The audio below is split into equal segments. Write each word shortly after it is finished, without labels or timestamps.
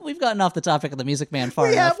gotten off the topic of the Music Man far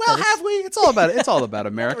enough. Well, have we? It's all about it. It's all about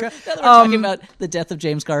America. We're talking about the death of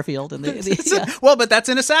James Garfield and Well, but that's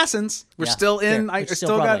in Assassins. We're Yeah, still in. fair. I Which is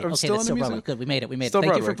still got. I'm okay, still that's in the still music. Broadway. Good, we made it. Still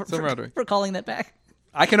Thank Broadway. Still you Broadway. for calling that back.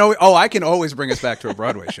 I can always bring us back to a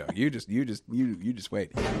Broadway show. You just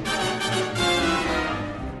wait.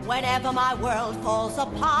 Whenever my world falls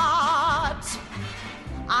apart,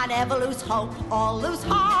 I never lose hope or lose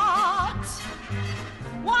heart.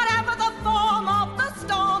 Whatever the form of the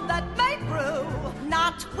storm that may brew,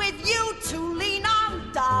 not with you to lean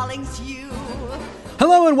on, darlings, you.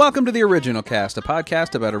 Hello and welcome to The Original Cast, a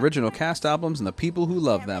podcast about original cast albums and the people who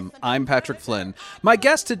love them. I'm Patrick Flynn. My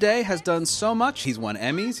guest today has done so much. He's won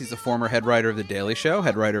Emmys. He's a former head writer of The Daily Show,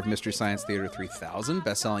 head writer of Mystery Science Theater 3000,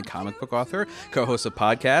 best-selling comic book author, co-host of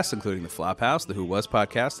podcasts, including The Flophouse, The Who Was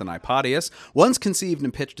Podcast, and iPodius. Once conceived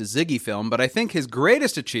and pitched a Ziggy film, but I think his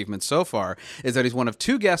greatest achievement so far is that he's one of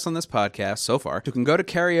two guests on this podcast so far who can go to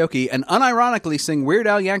karaoke and unironically sing Weird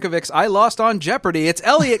Al Yankovic's I Lost on Jeopardy! It's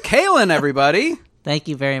Elliott Kalan, everybody! Thank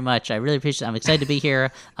you very much. I really appreciate it. I'm excited to be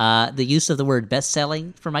here. The use of the word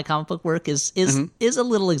best-selling for my comic book work is a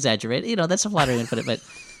little exaggerated. You know, that's a flattering way to put it, but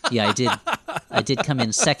yeah, I did come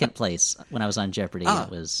in second place when I was on Jeopardy!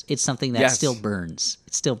 It's something that still burns.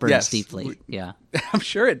 It still burns deeply. Yeah. I'm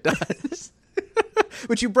sure it does.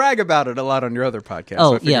 But you brag about it a lot on your other podcasts.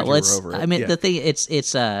 Oh, so yeah. Well, the thing,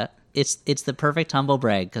 it's the perfect humble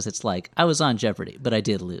brag because it's like I was on Jeopardy, but I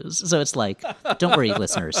did lose. So it's like, don't worry,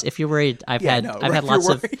 listeners. If you're worried, I've had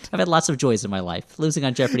lots of joys in my life. Losing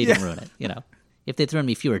on Jeopardy didn't ruin it. You know, if they'd thrown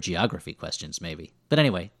me fewer geography questions, maybe. But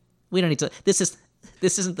anyway, we don't need to. This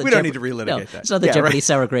isn't the. We don't need to relitigate that. It's not the Jeopardy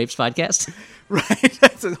Sour Grapes podcast. Right,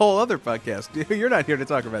 that's a whole other podcast. You're not here to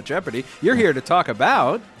talk about Jeopardy. You're here to talk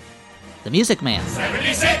about The Music Man.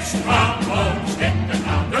 76 trombones hit the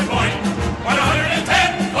counterpoint.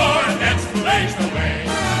 110 cornets blazed away.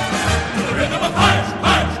 To the rhythm of march,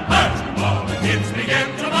 march, march, all the kids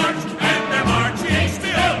began to march, and they're marching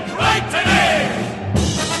still right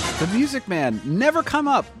today. The Music Man. Never come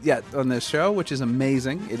up yet on this show, which is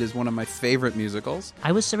amazing. It is one of my favorite musicals.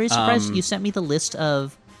 I was very surprised. You sent me the list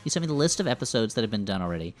of episodes that have been done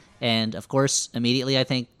already, and of course, immediately I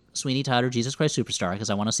think Sweeney Todd or Jesus Christ Superstar because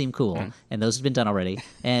I want to seem cool, and those have been done already.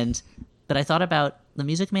 But I thought about The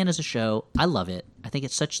Music Man as a show. I love it. I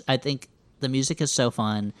think the music is so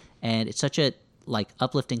fun, and it's such a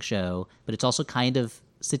uplifting show. But it's also kind of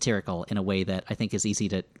satirical in a way that I think is easy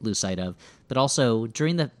to lose sight of. But also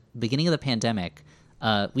during the beginning of the pandemic,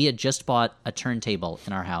 we had just bought a turntable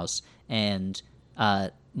in our house, and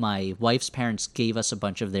my wife's parents gave us a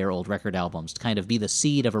bunch of their old record albums to kind of be the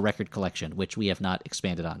seed of a record collection, which we have not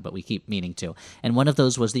expanded on, but we keep meaning to. And one of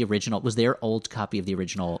those was their old copy of the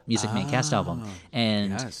original Music Man cast album.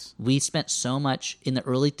 And we spent so much in the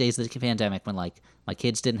early days of the pandemic when my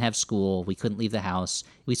kids didn't have school, we couldn't leave the house.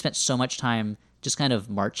 We spent so much time just kind of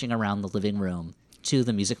marching around the living room to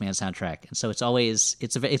the Music Man soundtrack. And so it's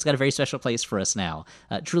got a very special place for us now.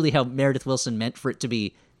 Truly how Meredith Willson meant for it to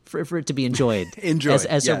be enjoyed,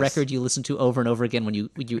 as a record you listen to over and over again when you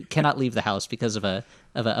cannot leave the house because of a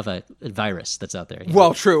virus that's out there.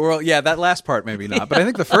 Well, true. Well, yeah, that last part maybe not, but I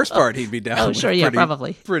think the first part he'd be down. Oh, sure, yeah,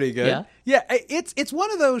 probably pretty good. Yeah. It's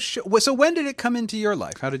one of those. So when did it come into your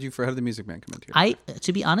life? How did the Music Man come into your life?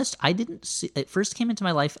 To be honest, I didn't see it. First came into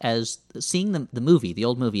my life as seeing the movie, the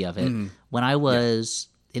old movie of it, when I was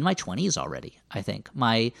in my 20s already. I think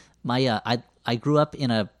I grew up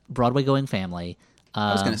in a Broadway going family.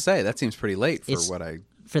 I was going to say that seems pretty late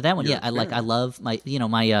for that one. Yeah, I love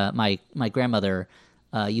my grandmother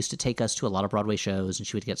used to take us to a lot of Broadway shows, and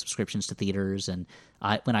she would get subscriptions to theaters. And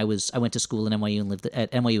I went to school in NYU and lived at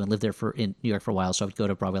NYU and lived there in New York for a while, so I would go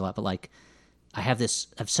to Broadway a lot. But I have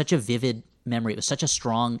such a vivid memory. It was such a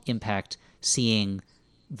strong impact seeing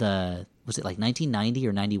was it 1990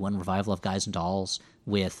 or 91 revival of Guys and Dolls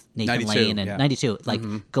with Nathan Lane and 92,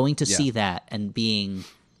 going to see that and being.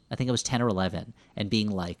 I think I was 10 or 11, and being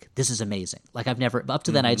like, this is amazing. I've never, up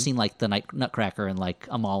to then I'd seen the Nutcracker and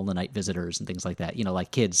Amal and the Night Visitors and things like that,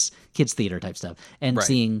 kids theater type stuff. And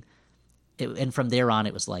seeing it, and from there on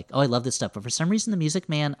it was like, oh, I love this stuff. But for some reason, The Music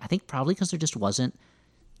Man, I think probably because there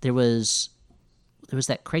was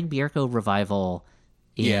that Craig Bierko revival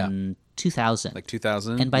in 2000.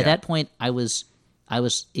 2000. And by that point I was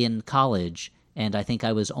in college, and I think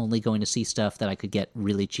I was only going to see stuff that I could get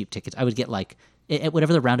really cheap tickets. I would get at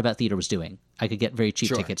whatever the Roundabout Theater was doing, I could get very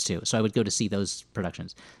cheap tickets to. So I would go to see those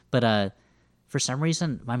productions. But for some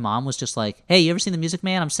reason, my mom was just like, hey, you ever seen The Music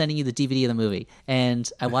Man? I'm sending you the DVD of the movie.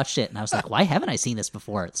 And I watched it, and I was like, why haven't I seen this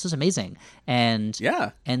before? This is amazing. And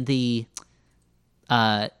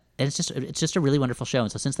and it's just a really wonderful show.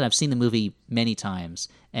 And so since then, I've seen the movie many times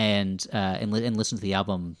and listened to the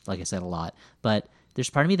album, like I said, a lot. But there's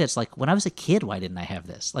part of me that's like, when I was a kid, why didn't I have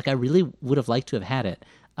this? Like, I really would have liked to have had it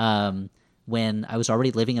when I was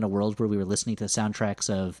already living in a world where we were listening to the soundtracks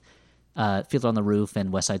of Fiddler on the Roof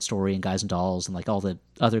and West Side Story and Guys and Dolls and like all the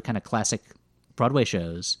other kind of classic Broadway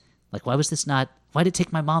shows. Like, why was this not? Why did it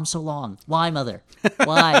take my mom so long? Why, mother?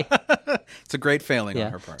 Why? It's a great failing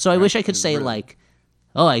on her part. So I wish I could say like,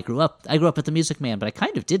 oh, I grew up at the Music Man, but I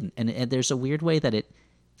kind of didn't. And there's a weird way that it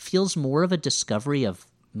feels more of a discovery of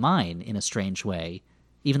mine in a strange way.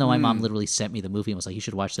 Even though my mom literally sent me the movie and was like, you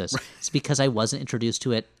should watch this. It's because I wasn't introduced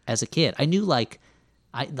to it as a kid. I knew on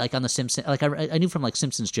the Simpsons, like I knew from like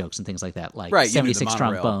Simpsons jokes and things like that, like 76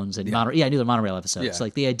 Strong Bones and I knew the monorail episodes, yeah.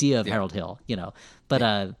 Like the idea of Harold Hill,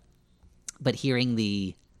 but hearing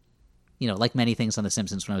the, like many things on the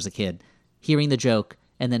Simpsons when I was a kid, hearing the joke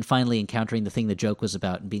and then finally encountering the thing the joke was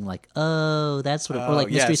about and being like, oh, that's what, or like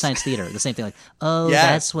Mystery Science Theater, the same thing, like, oh,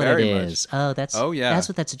 that's what it is. Much. That's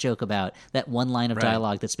what that's a joke about. That one line of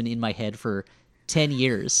dialogue that's been in my head for 10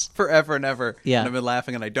 years. Forever and ever. Yeah. And I've been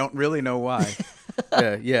laughing and I don't really know why.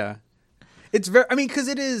 Yeah. It's very, I mean, because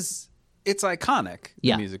it's iconic,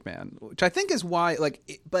 the Music Man, which I think is why,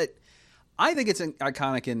 but I think it's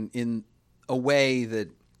iconic in a way that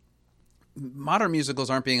modern musicals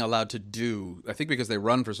aren't being allowed to do, I think because they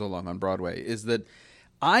run for so long on Broadway, is that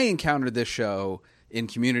I encountered this show in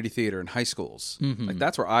community theater in high schools. Mm-hmm. Like,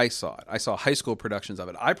 that's where I saw it. I saw high school productions of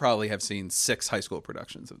it. I probably have seen 6 high school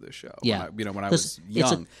productions of this show. Yeah. When I was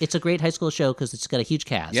young. It's a great high school show because it's got a huge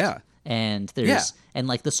cast. Yeah. And there's and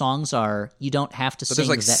like the songs are, you don't have to sing there's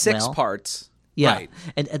like that 6 well. parts. Yeah. Right.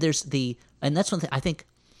 And there's and that's one of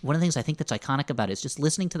the things I think that's iconic about it is just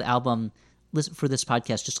listening to the album for this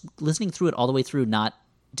podcast, just listening through it all the way through, not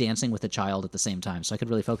dancing with a child at the same time, so I could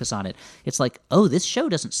really focus on it. It's like, oh, this show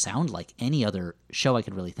doesn't sound like any other show I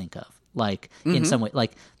could really think of. Like, in some way,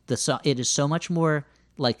 like it is so much more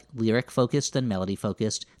like lyric focused than melody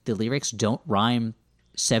focused. The lyrics don't rhyme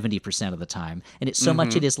 70% of the time, and it's so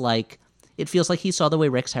much. It is like, it feels like he saw the way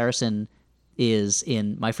Rex Harrison is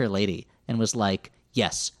in My Fair Lady and was like,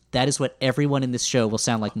 yes, that is what everyone in this show will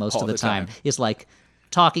sound like most of the time. Is like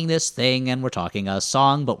talking this thing and we're talking a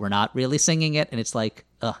song, but we're not really singing it, and it's like,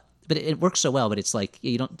 ugh. But it works so well. But it's like,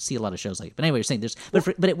 you don't see a lot of shows like it. But anyway, you're saying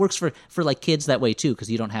but it works for like kids that way too, because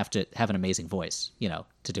you don't have to have an amazing voice,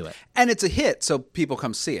 to do it. And it's a hit, so people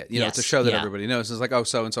come see it. It's a show that everybody knows. It's like, oh,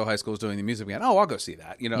 so and so high school is doing the music again. Oh, I'll go see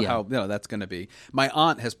that. How that's going to be. My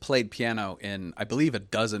aunt has played piano in, I believe,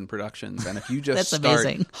 12 productions, and if you just start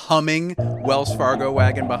amazing. Humming Wells Fargo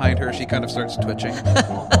Wagon behind her, she kind of starts twitching.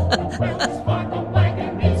 Wells Fargo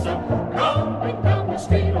wagon is rolling down the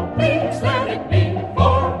street. Oh, please let it be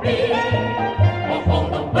for me. Oh,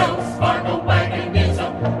 the Wells Fargo wagon is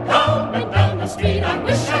coming down the street. I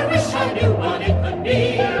wish I knew what it could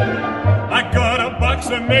be. I got a box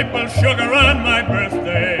of maple sugar on my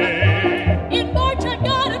birthday. In March I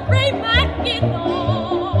got a grapevine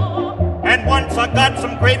kiddo. And once I got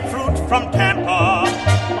some grapefruit from Tampa.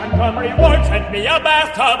 Montgomery Ward sent me a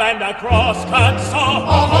bathtub and a cross-cut saw.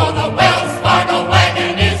 Oh, the Wells Fargo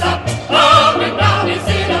wagon is coming down. Is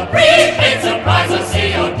it a prepaid surprise or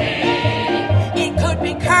COD? It could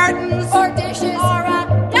be curtains or dishes or a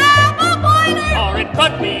double boiler. Or it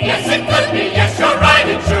could be, yes it could be, yes you're right,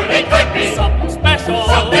 it surely could be something special,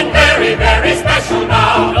 something very, very special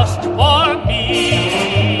now, just for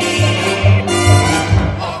me.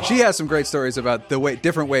 She has some great stories about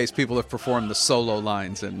different ways people have performed the solo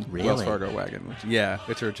lines in Wells Fargo Wagon,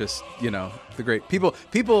 which are just, the great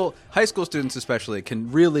people, high school students especially,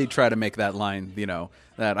 can really try to make that line,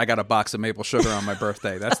 that I got a box of maple sugar on my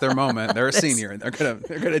birthday. That's their moment. They're a senior and they're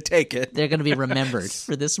gonna take it. They're gonna be remembered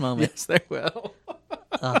for this moment. Yes, they will.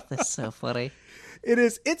 Oh, that's so funny. It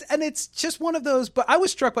is. It's just one of those. But I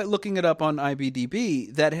was struck by looking it up on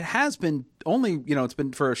IMDb that it has been only, it's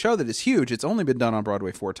been, for a show that is huge, it's only been done on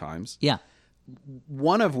Broadway 4 times. Yeah.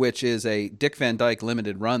 One of which is a Dick Van Dyke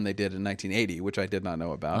limited run they did in 1980, which I did not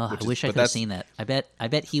know about. I wish I could have seen that. I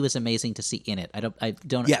bet he was amazing to see in it. I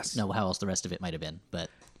don't know how else the rest of it might have been,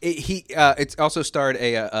 but it's also starred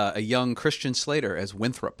a young Christian Slater as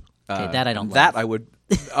Winthrop. Okay, that I don't. That I would.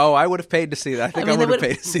 Oh, I would have paid to see that. I would have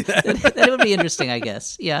paid to see that. That would be interesting, I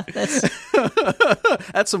guess. Yeah,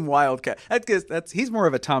 that's some wildcat. He's more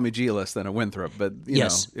of a Tommy G list than a Winthrop, but it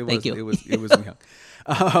was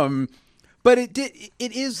young. But it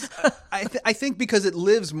is. I think because it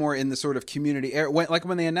lives more in the sort of community era. Like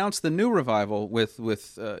when they announced the new revival with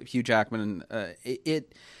Hugh Jackman,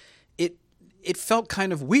 it felt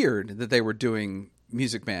kind of weird that they were doing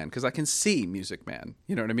Music Man, because I can see Music Man.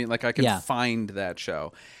 You know what I mean? Like I can find that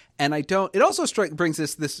show. And I don't. It also brings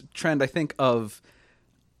this trend, I think, of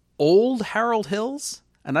old Harold Hills.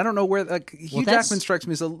 And I don't know where Hugh Jackman strikes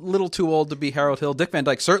me as a little too old to be Harold Hill. Dick Van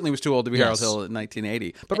Dyke certainly was too old to be Harold Hill in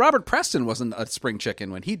 1980. But Robert Preston wasn't a spring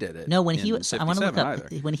chicken when he did it. No, when he was, I want to look up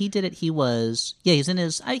either. When he did it, he was he's in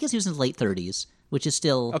his, I guess he was in his late 30s, which is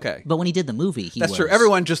still okay. But when he did the movie, that's true.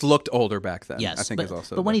 Everyone just looked older back then. Yes, I think is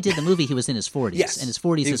also. But when he did the movie, he was in his 40s, yes, and his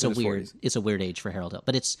 40s is a weird age for Harold Hill.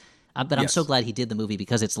 But it's I'm so glad he did the movie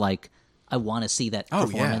because it's like I want to see that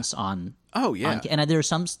performance on. Oh yeah, and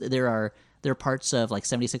there are parts of like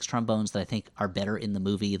 76 Trombones that I think are better in the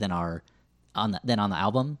movie than on the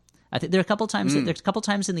album. I think there are a couple times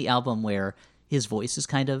in the album where his voice is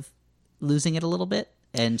kind of losing it a little bit,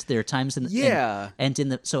 and there are times in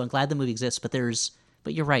the so I'm glad the movie exists.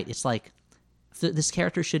 But you're right. It's like this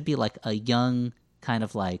character should be like a young kind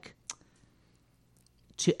of like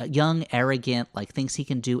young, arrogant, like thinks he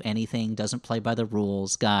can do anything, doesn't play by the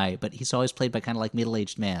rules guy, but he's always played by kind of like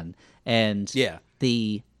middle-aged man. And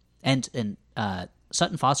And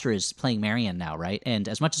Sutton Foster is playing Marion now, right? And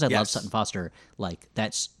as much as I love Sutton Foster, like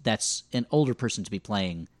that's an older person to be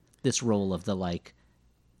playing this role of the like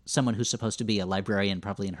someone who's supposed to be a librarian,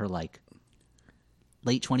 probably in her like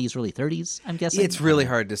late 20s, early 30s. I'm guessing it's really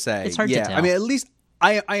hard to say. It's hard to tell. I mean, at least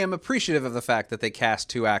I am appreciative of the fact that they cast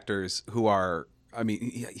two actors who are. I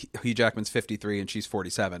mean, Hugh Jackman's 53 and she's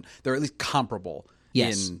 47. They're at least comparable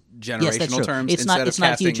in generational terms. It's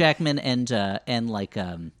not Hugh Jackman and like.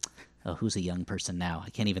 Who's a young person now? I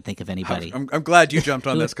can't even think of anybody. I'm glad you jumped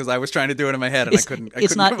on this because I was trying to do it in my head and I couldn't.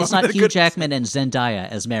 It's not Hugh Jackman and Zendaya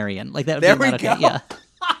as Marion. Like that would be not okay. Yeah.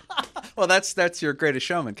 Well, that's your Greatest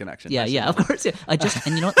Showman connection. Yeah, of course. Yeah.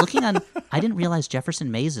 And you know what? I didn't realize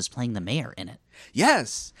Jefferson Mays is playing the mayor in it.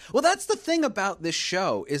 Yes. Well, that's the thing about this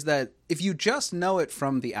show is that if you just know it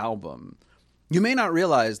from the album, you may not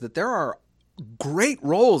realize that there are great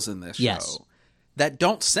roles in this show that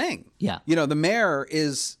don't sing. Yeah. You know, the mayor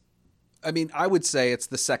is. I mean, I would say it's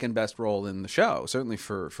the second best role in the show, certainly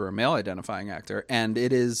for a male identifying actor, and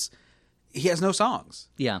it is. He has no songs.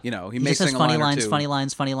 Yeah, you know, he may just sing has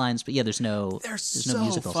funny lines, but yeah, there's no so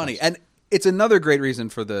musical funny, songs. And it's another great reason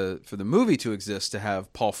for the movie to exist to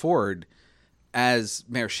have Paul Ford as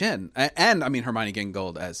Mayor Shin, and I mean Hermione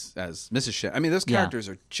Gingold as Mrs. Shin. I mean, those characters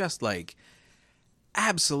are just like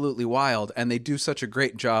absolutely wild, and they do such a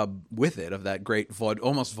great job with it of that great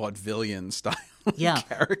almost vaudevillian style.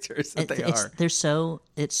 Characters that they are.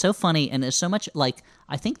 It's so funny, and there's so much like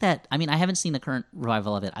I think that I haven't seen the current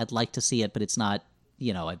revival of it. I'd like to see it, but it's not.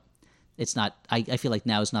 You know, it's not. I feel like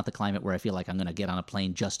now is not the climate where I feel like I'm going to get on a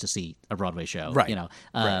plane just to see a Broadway show. Right. You know,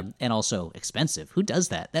 and also expensive. Who does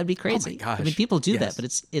that? That'd be crazy. Oh my gosh. I mean, people do that, but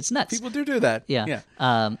it's nuts. People do that. Yeah.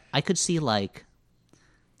 I could see like.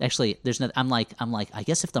 Actually, there's no. I'm like. I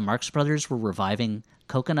guess if the Marx Brothers were reviving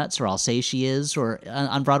Coconuts, or I'll Say She Is, or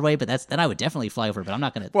on Broadway, but then I would definitely fly over. But I'm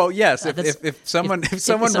not going to. Well, yes. If someone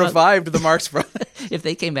revived the Marx Brothers, if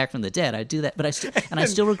they came back from the dead, I'd do that. But I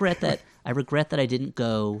still regret that. I regret that I didn't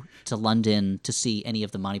go to London to see any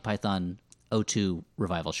of the Monty Python O2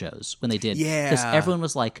 revival shows when they did. Yeah. Because everyone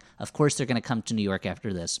was like, of course they're going to come to New York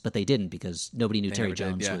after this, but they didn't because nobody knew Terry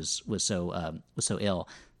Jones was so ill.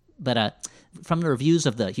 But from the reviews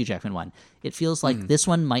of the Hugh Jackman one, it feels like this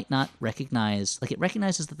one might not recognize, like it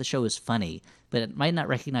recognizes that the show is funny, but it might not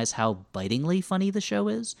recognize how bitingly funny the show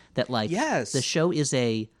is. That like the show is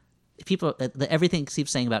everything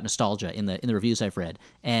keeps saying about nostalgia in the reviews I've read,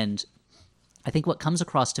 and I think what comes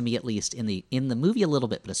across to me at least in the movie a little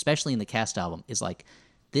bit, but especially in the cast album, is like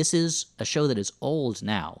this is a show that is old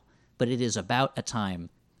now, but it is about a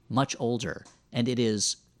time much older, and it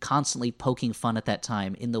is constantly poking fun at that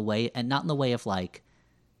time in the way, and not in the way of like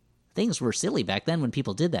things were silly back then when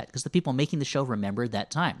people did that, because the people making the show remembered that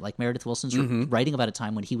time. Like Meredith Willson's writing about a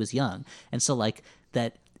time when he was young, and so like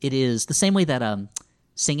that it is the same way that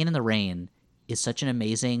Singin' in the Rain is such an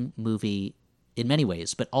amazing movie in many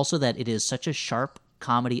ways, but also that it is such a sharp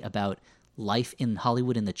comedy about life in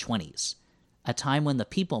Hollywood in the 20s, a time when the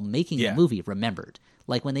people making the movie remembered.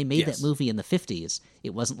 Like when they made that movie in the 50s,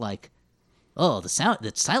 it wasn't like, oh, the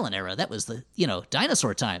silent era, that was the,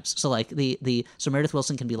 dinosaur times. So like so Meredith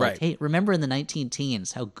Willson can be like, hey, remember in the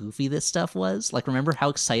 19-teens how goofy this stuff was? Like, remember how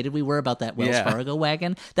excited we were about that Wells Fargo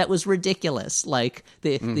wagon? That was ridiculous. Like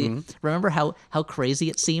remember how crazy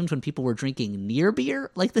it seemed when people were drinking near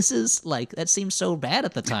beer? Like this is like, that seemed so bad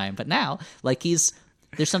at the time, but now like there's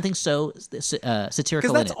something so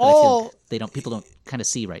satirical in it that I feel people don't kind of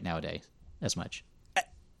see right nowadays as much.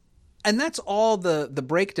 And that's all the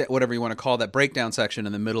breakdown, whatever you want to call that breakdown section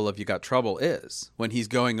in the middle of You Got Trouble is, when he's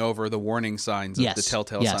going over the warning signs of the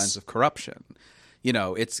telltale signs of corruption.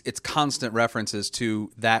 it's constant references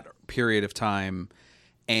to that period of time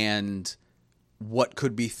and what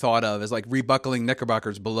could be thought of as like rebuckling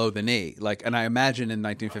knickerbockers below the knee. Like, and I imagine in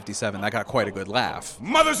 1957 that got quite a good laugh.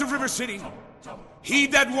 Mothers of River City,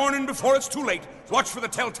 heed that warning before it's too late. Watch for the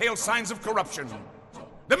telltale signs of corruption.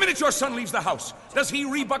 The minute your son leaves the house, does he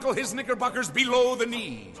rebuckle his knickerbockers below the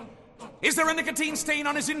knee? Is there a nicotine stain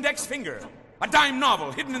on his index finger? A dime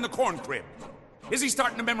novel hidden in the corn crib? Is he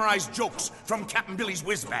starting to memorize jokes from Captain Billy's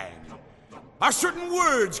whiz-bang? Are certain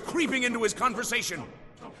words creeping into his conversation?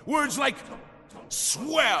 Words like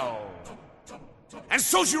swell and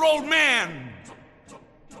so's your old man.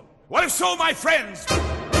 What if so, my friends?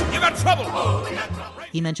 You got trouble.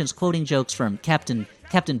 He mentions quoting jokes from Captain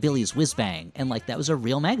Billy's whiz-bang, and like that was a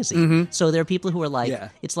real magazine. So there are people who are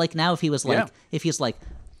like, it's like now if he was like, if he's like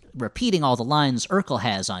repeating all the lines Urkel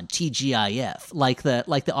has on TGIF, like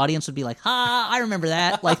the audience would be like, ha, I remember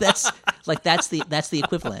that. Like that's the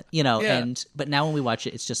equivalent, And but now when we watch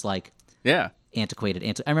it, it's just like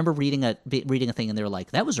antiquated. I remember reading a thing, and they were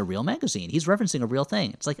like, that was a real magazine. He's referencing a real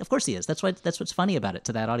thing. It's like, of course he is. That's what's funny about it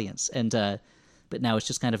to that audience. And but now it's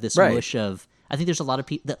just kind of this mush of. I think there's a lot of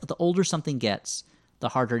people. The older something gets, the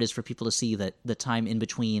harder it is for people to see that the time in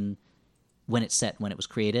between when it's set, when it was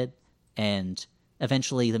created, and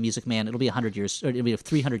eventually the Music Man. It'll be 100 years, or it'll be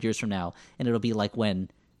 300 years from now, and it'll be like when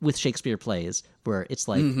with Shakespeare plays, where it's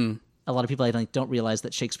like a lot of people I think don't realize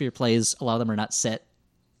that Shakespeare plays. A lot of them are not set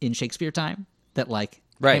in Shakespeare time. That like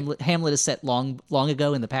Hamlet is set long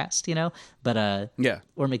ago in the past, but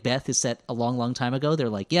or Macbeth is set a long time ago. They're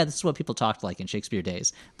like, this is what people talked like in Shakespeare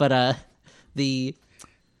days. But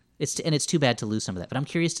it's too bad to lose some of that. But I'm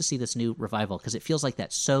curious to see this new revival because it feels like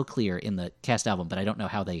that's so clear in the cast album, but I don't know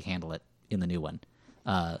how they handle it in the new one.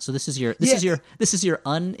 So this is your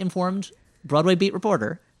uninformed Broadway beat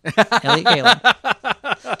reporter, Elliott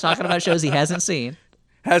Kalan, talking about shows he hasn't seen.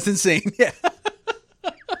 Yeah.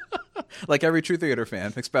 Like every true theater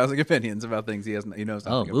fan, espousing opinions about things he knows nothing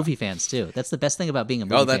about. Movie fans too. That's the best thing about being a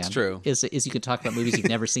movie fan. Oh, that's true. Is you can talk about movies you've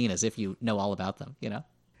never seen as if you know all about them.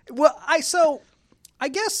 Well, I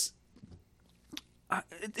guess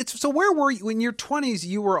so. Where were you in your 20s?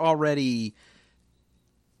 You were already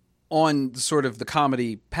on sort of the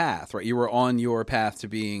comedy path, right? You were on your path to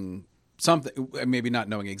being something, maybe not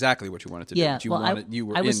knowing exactly what you wanted to do. But you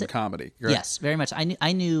were in comedy. Correct? Yes, very much.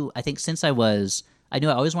 I knew. I think since I knew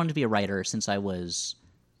I always wanted to be a writer since I was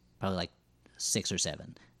probably like 6 or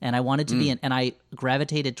 7. And I wanted to be and I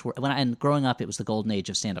gravitated toward and growing up it was the golden age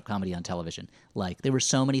of stand-up comedy on television. Like there were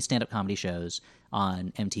so many stand-up comedy shows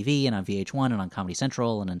on MTV and on VH1 and on Comedy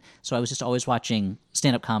Central and so I was just always watching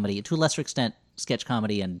stand-up comedy, to a lesser extent sketch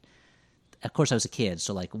comedy, and of course I was a kid,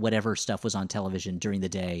 so like whatever stuff was on television during the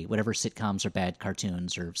day, whatever sitcoms or bad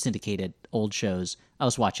cartoons or syndicated old shows, I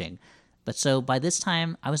was watching. But so by this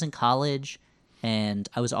time I was in college and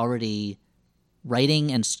I was already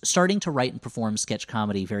writing and starting to write and perform sketch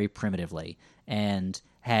comedy very primitively, and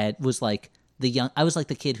I was like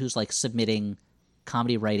the kid who's like submitting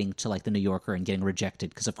comedy writing to like the New Yorker and getting rejected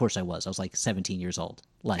because of course I was like 17 years old.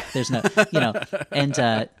 Like there's no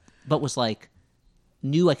and but was like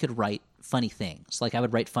knew I could write funny things. Like I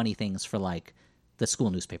would write funny things for like the school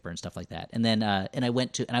newspaper and stuff like that. And then and I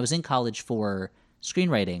was in college for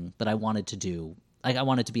screenwriting, but I wanted to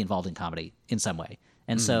be involved in comedy in some way.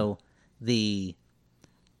 And so I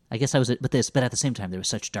guess I was but at the same time there was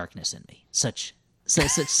such darkness in me. Such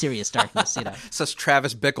serious darkness, Such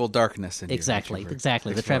Travis Bickle darkness in you. Exactly. The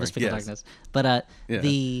Travis Bickle darkness. But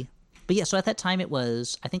so at that time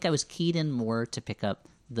I think I was keyed in more to pick up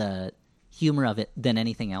the humor of it than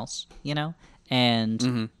anything else,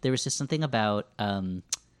 And there was just something about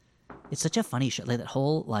it's such a funny show.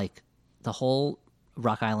 Like the whole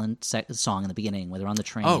Rock Island song in the beginning where they're on the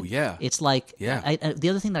train. Oh, yeah. It's like, the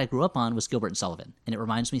other thing that I grew up on was Gilbert and Sullivan, and it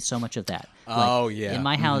reminds me so much of that. In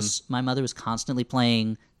my house, my mother was constantly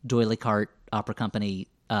playing D'Oyly Carte Opera Company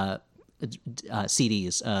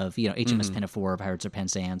CDs of, HMS Pinafore, Pirates of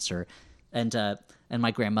Penzance, and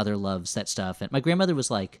my grandmother loves that stuff. And my grandmother was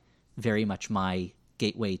like very much my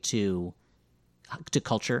gateway to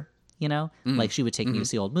culture, Like she would take me to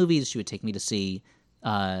see old movies, she would take me to see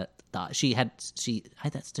I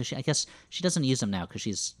guess she doesn't use them now because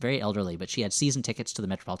she's very elderly, but she had season tickets to the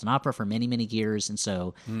Metropolitan Opera for many, many years. And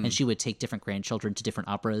so, and she would take different grandchildren to different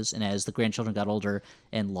operas. And as the grandchildren got older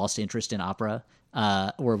and lost interest in opera,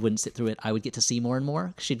 or wouldn't sit through it, I would get to see more and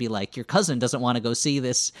more. She'd be like, your cousin doesn't want to go see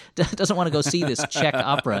this Czech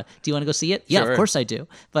opera. Do you want to go see it? Yeah, sure. Of course I do.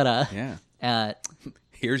 But,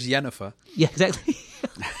 here's Yennefer. Yeah, exactly.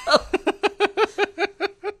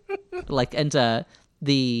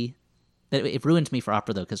 It ruined me for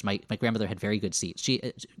opera though, because my grandmother had very good seats.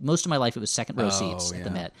 Most of my life it was second row seats at the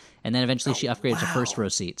Met, and then eventually she upgraded to first row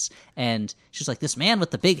seats. And she's like, this man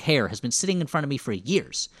with the big hair has been sitting in front of me for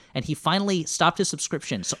years, and he finally stopped his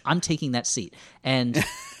subscription, so I'm taking that seat. And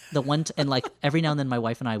like every now and then my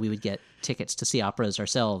wife and I, we would get tickets to see operas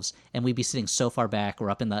ourselves, and we'd be sitting so far back or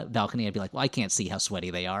up in the balcony, I'd be like, well, I can't see how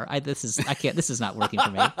sweaty they are. This is not working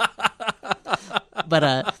for me.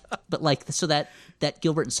 But like, so that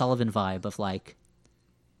Gilbert and Sullivan vibe of like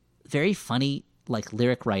very funny like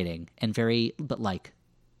lyric writing and but like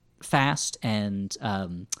fast and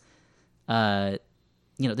there's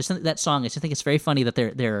something, that song, I just think it's very funny that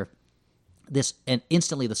they're this, and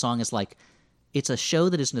instantly the song is like, it's a show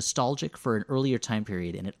that is nostalgic for an earlier time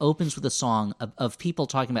period, and it opens with a song of people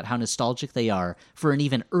talking about how nostalgic they are for an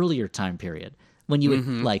even earlier time period. When you would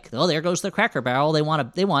like, oh, there goes the Cracker Barrel. They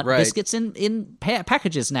want biscuits in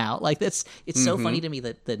packages now. Like it's so funny to me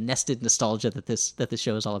that the nested nostalgia that this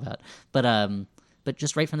show is all about. But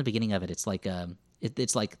just right from the beginning of it, it's like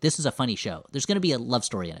it's like, this is a funny show. There's going to be a love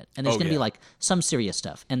story in it, and there's going to be like some serious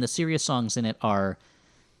stuff, and the serious songs in it are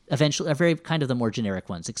very kind of the more generic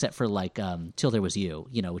ones, except for like Till There Was You,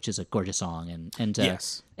 which is a gorgeous song, and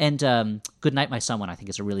yes, and Good Night My Someone, I think,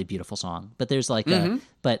 is a really beautiful song. But there's like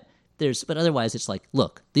but otherwise it's like,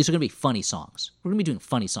 look, these are going to be funny songs. We're going to be doing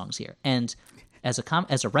funny songs here. And as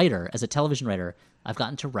a writer, as a television writer, I've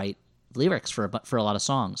gotten to write lyrics for a lot of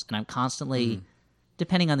songs, and I'm constantly,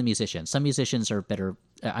 depending on the musician. Some musicians are better.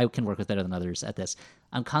 I can work with better than others at this.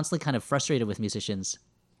 I'm constantly kind of frustrated with musicians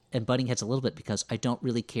and butting heads a little bit because I don't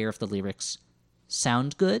really care if the lyrics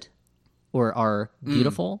sound good or are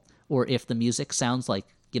beautiful, or if the music sounds like,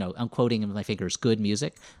 I'm quoting with my fingers, good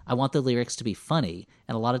music. I want the lyrics to be funny,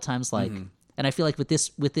 and a lot of times, like, and I feel like with this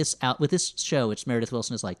show, it's Meredith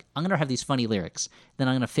Willson is like, I'm gonna have these funny lyrics, then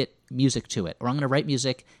I'm gonna fit music to it, or I'm gonna write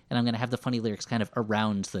music and I'm gonna have the funny lyrics kind of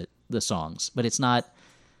around the songs. But it's not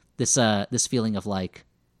this feeling of like,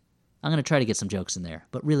 I'm going to try to get some jokes in there,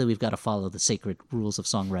 but really we've got to follow the sacred rules of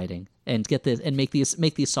songwriting and make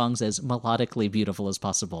these songs as melodically beautiful as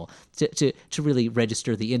possible to really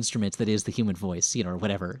register the instrument that is the human voice, or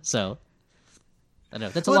whatever. So I don't know.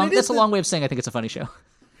 That's a long way of saying I think it's a funny show.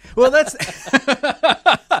 Well, that's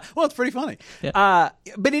it's pretty funny. Yeah.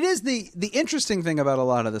 But it is the interesting thing about a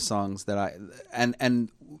lot of the songs that I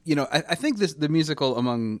think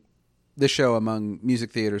the show among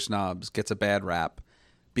music theater snobs gets a bad rap,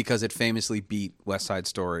 because it famously beat West Side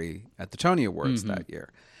Story at the Tony Awards that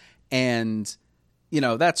year. And,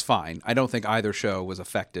 that's fine. I don't think either show was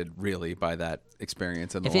affected really by that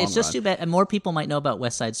experience in the long run. It's just too bad. And more people might know about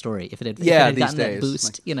West Side Story if it had these gotten days, that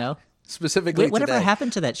boost, Specifically whatever today.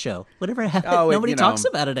 happened to that show? Whatever happened? Nobody talks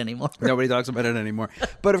about it anymore. Nobody talks about it anymore.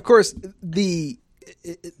 But, of course,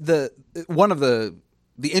 one of the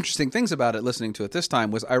interesting things about it, listening to it this time,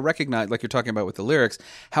 was I recognized, like you're talking about with the lyrics,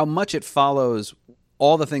 how much it follows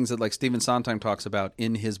all the things that like Stephen Sondheim talks about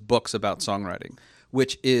in his books about songwriting,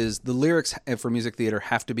 which is the lyrics for music theater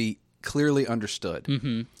have to be clearly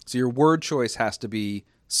understood. So your word choice has to be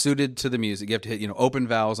suited to the music. You have to hit open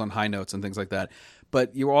vowels on high notes and things like that.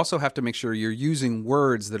 But you also have to make sure you're using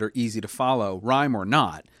words that are easy to follow, rhyme or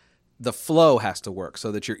not. The flow has to work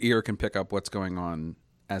so that your ear can pick up what's going on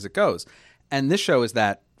as it goes. And this show is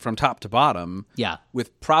that from top to bottom,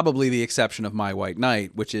 with probably the exception of My White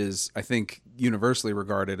Knight, which is, I think, universally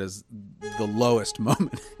regarded as the lowest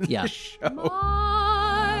moment in the show.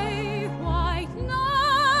 My white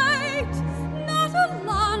knight, not a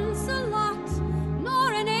Lancelot,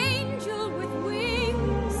 nor an angel with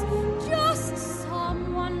wings, just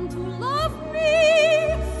someone to love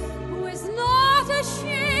me, who is not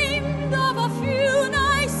ashamed of a few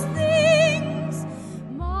nice things.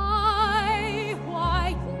 My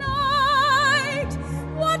white knight,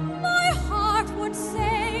 what my heart would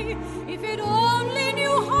say if it only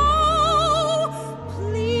knew how.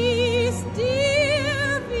 Please,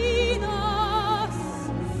 dear Venus,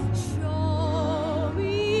 show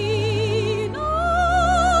me now.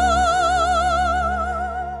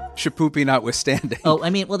 Shapoopy notwithstanding. Oh, I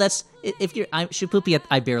mean, well, that's if you're Shapoopy.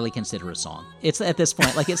 I barely consider a song. It's at this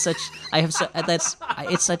point, like it's such.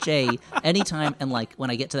 It's such a anytime, and like when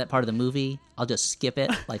I get to that part of the movie, I'll just skip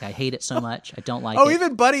it. Like I hate it so much. I don't like it. Oh,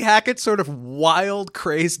 even Buddy Hackett's sort of wild,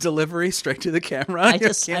 crazed delivery straight to the camera. I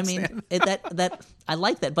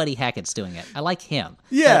like that Buddy Hackett's doing it. I like him.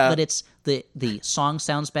 Yeah, but it's the song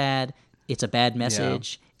sounds bad. It's a bad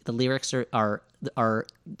message. The lyrics are are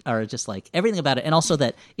just like everything about it, and also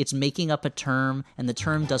that it's making up a term, and the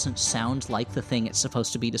term doesn't sound like the thing it's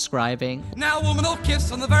supposed to be describing. Now a woman will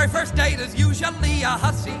kiss on the very first date is usually a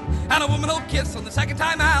hussy, and a woman will kiss on the second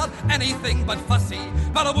time out anything but fussy.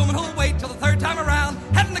 But a woman who'll wait till the third time around,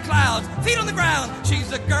 head in the clouds, feet on the ground.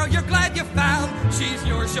 She's a girl you're glad you found. She's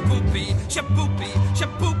your shapoopy, shapoopy,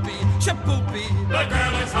 shapoopy, shapoopy. The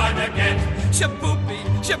girl is hard to get. Shapoopy,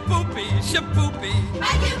 shapoopy, shapoopy.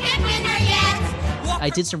 But you can't win her yet. I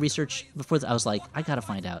did some research before I was like, I gotta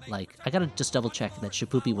find out. Like, I gotta just double check that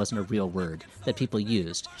shapoopy wasn't a real word that people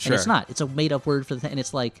used. Sure. And it's not. It's a made up word for the thing. And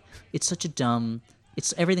it's like, it's such a dumb.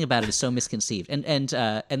 It's everything about it is so misconceived. And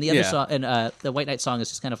the other song, and the White Knight song is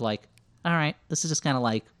just kind of like, all right, this is just kind of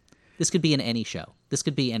like, this could be in any show. This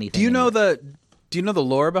could be anything. Do you know the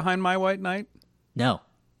lore behind My White Knight? No.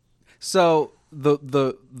 So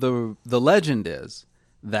the legend is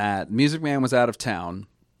that Music Man was out of town,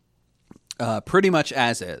 pretty much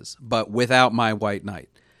as is, but without My White Knight.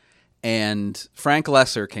 And Frank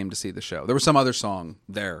Lesser came to see the show. There was some other song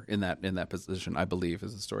there in that position, I believe,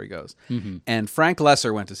 as the story goes. Mm-hmm. And Frank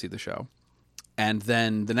Lesser went to see the show, and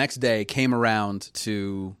then the next day came around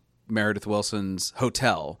to Meredith Willson's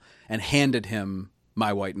hotel and handed him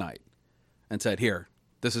My White Knight and said, "Here,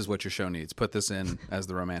 this is what your show needs. Put this in as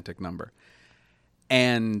the romantic number."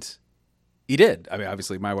 And he did. I mean,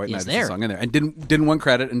 obviously, My White Knight is the song in there, and didn't want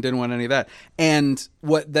credit and didn't want any of that. And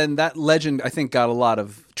that legend, I think, got a lot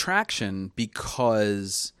of traction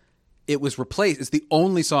because it was replaced. It's the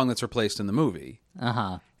only song that's replaced in the movie.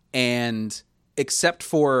 And except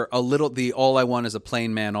for the "All I Want Is a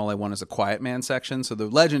Plain Man, All I Want Is a Quiet Man" section. So the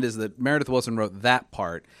legend is that Meredith Willson wrote that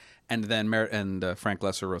part, and then Frank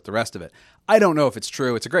Lesser wrote the rest of it. I don't know if it's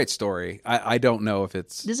true. It's a great story. I don't know if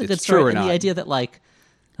it's This is a good true story. or And not. the idea that like,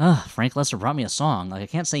 Frank Lesser brought me a song. Like, I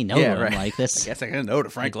can't say no to him. Right. Like this. I guess I got to know to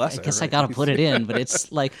Frank Lesser. I guess I right? got to put it in, but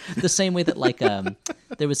it's like the same way that like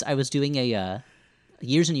I was doing a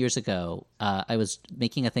years and years ago. I was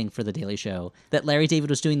making a thing for the Daily Show that Larry David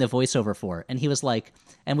was doing the voiceover for, and he was like,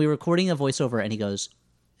 and we were recording a voiceover, and he goes,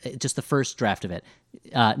 just the first draft of it,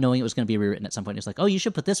 knowing it was going to be rewritten at some point. He was like, "Oh, you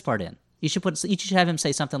should put this part in. You should have him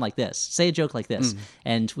say something like this, say a joke like this,"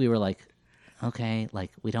 and we were like, okay,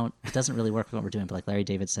 like it doesn't really work with what we're doing, but like Larry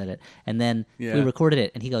David said it. And then we recorded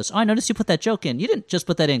it, and he goes, "Oh, I noticed you put that joke in. You didn't just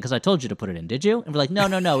put that in because I told you to put it in, did you?" And we're like,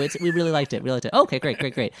 no, we really liked it. Okay, great.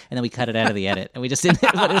 And then we cut it out of the edit, and we just didn't,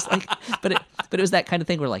 but it was like, but it was that kind of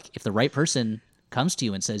thing where like, if the right person comes to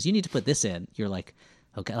you and says, "You need to put this in," you're like,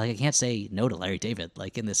 okay, like I can't say no to Larry David,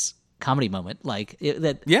 like in this comedy moment, like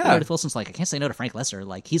Meredith Wilson's like, I can't say no to Frank Lesser.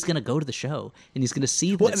 Like, he's going to go to the show and he's going to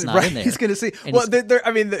see that it's not in there. He's going to see. Well,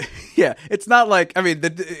 it's not like,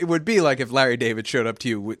 it would be like if Larry David showed up to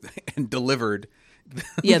you and delivered.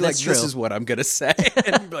 Yeah, like, that's true. This is what I'm going to say,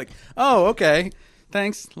 and you'd be like, "Oh, okay,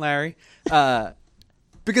 thanks, Larry."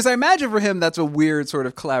 Because I imagine for him that's a weird sort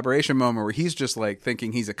of collaboration moment where he's just like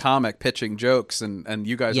thinking he's a comic pitching jokes, and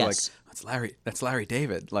you guys are like, "That's Larry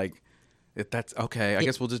David." Like, that's okay. I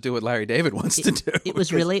guess we'll just do what Larry David wants to do. It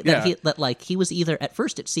was really that he was either, at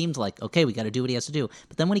first it seemed like, okay, we got to do what he has to do,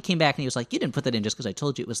 but then when he came back and he was like, "You didn't put that in just because I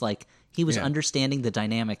told you," it was like he was understanding the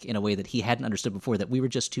dynamic in a way that he hadn't understood before. That we were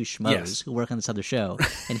just two schmoes who work on this other show,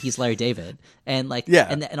 and he's Larry David, and like,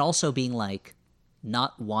 and also being like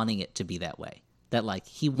not wanting it to be that way. That like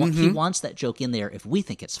he wants that joke in there if we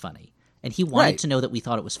think it's funny, and he wanted to know that we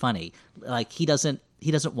thought it was funny. Like he doesn't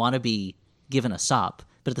want to be given a sop.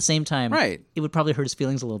 But at the same time, it would probably hurt his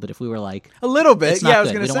feelings a little bit if we were like, a little bit. It's not I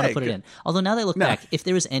was good. going to say, we don't want to put it in. Although now that I look back, if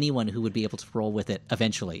there was anyone who would be able to roll with it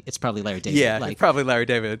eventually, it's probably Larry David. Yeah, it's probably Larry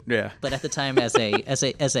David. Yeah. But at the time, as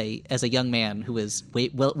a young man who was way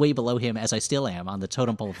below him, as I still am on the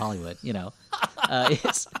totem pole of Hollywood, so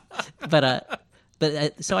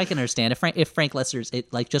I can understand if Frank Lesser's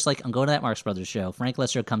just like I'm going to that Marx Brothers show. Frank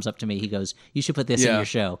Lesser comes up to me, he goes, "You should put this in your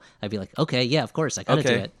show." I'd be like, "Okay, yeah, of course, I got to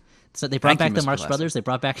do it." So they brought back the Marx Brothers. They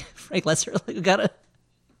brought back Frank Lesser. Like, we gotta.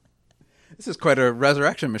 This is quite a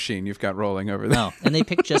resurrection machine you've got rolling over there. No, and they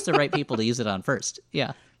picked just the right people to use it on first.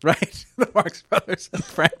 Yeah, right. The Marx Brothers and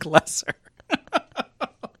Frank Lesser.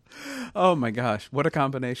 Oh my gosh, what a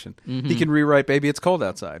combination! Mm-hmm. He can rewrite "Baby It's Cold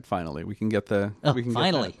Outside." Finally, we can get the. We can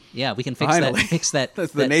finally, we can fix finally. that. Fix that.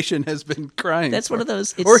 The nation has been crying. That's one of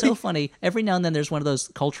those. It's so funny. Every now and then, there's one of those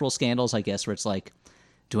cultural scandals, I guess, where it's like,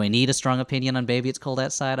 do I need a strong opinion on "Baby It's Cold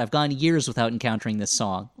Outside"? I've gone years without encountering this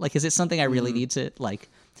song. Like, is it something I really need to, like,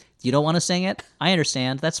 you don't want to sing it? I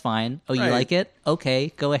understand. That's fine. Oh, you like it?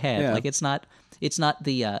 Okay, go ahead. Yeah. Like, it's not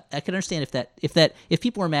the, I can understand if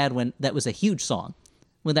people were mad when that was a huge song,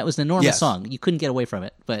 when that was an enormous song, you couldn't get away from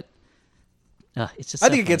it. But it's just, I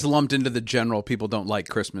think it gets lumped into the general people don't like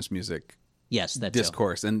Christmas music Yes, that too.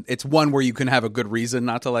 discourse, and it's one where you can have a good reason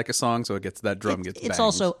not to like a song, so gets banged. It's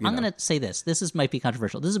also, I'm going to say this. This might be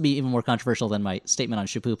controversial. This would be even more controversial than my statement on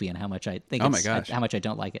Shapoopy and how much I think. How much I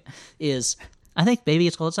don't like it. Is I think "Baby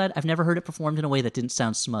It's Cold Outside." I've never heard it performed in a way that didn't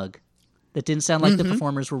sound smug. That didn't sound like the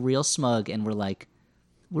performers were real smug and were like,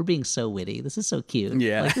 "We're being so witty. This is so cute.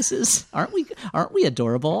 Yeah, like this is aren't we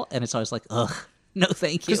adorable?" And it's always like, ugh, no,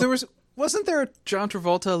 thank you. Because wasn't there a John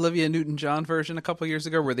Travolta, Olivia Newton-John version a couple years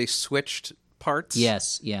ago where they switched parts?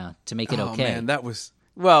 Yes, yeah, to make it okay. Oh man, that was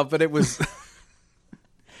but it was.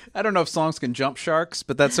 I don't know if songs can jump sharks,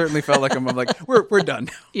 but that certainly felt like I'm like we're done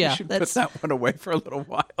now. Yeah, we should put that one away for a little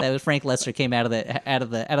while. That was Frank Lester came out of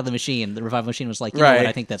the machine. The revival machine was like, you know what,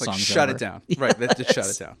 I think that song's shut over. it down. Right, just shut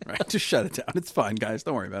it down. Right, just shut it down. It's fine, guys.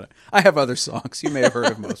 Don't worry about it. I have other songs. You may have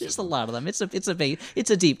heard of most. There's a lot of them. It's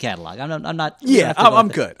a deep catalog. I'm not. Yeah, I'm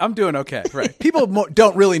good. I'm doing okay. Right. People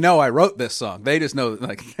don't really know I wrote this song. They just know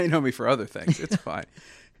they know me for other things. It's fine.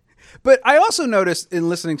 But I also noticed in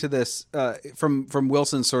listening to this from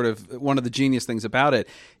Wilson's sort of one of the genius things about it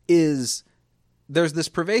is there's this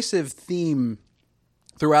pervasive theme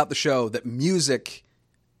throughout the show that music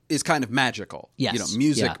is kind of magical. Yes.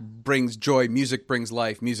 Music brings joy, music brings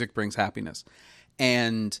life, music brings happiness.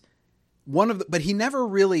 And but he never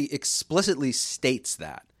really explicitly states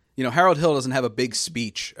that. Harold Hill doesn't have a big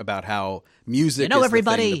speech about how music is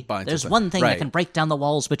everybody, the thing that binds there's us. one thing that can break down the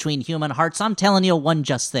walls between human hearts. I'm telling you one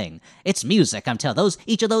just thing. It's music. I'm telling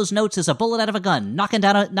each of those notes is a bullet out of a gun, knocking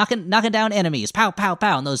down enemies. Pow, pow,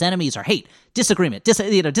 pow. And those enemies are hate, disagreement,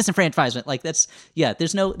 disenfranchisement. Like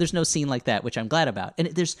there's no scene like that, which I'm glad about. And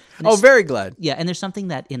there's very glad. Yeah, and there's something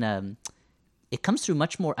that it comes through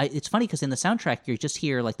much more. It's funny because in the soundtrack you just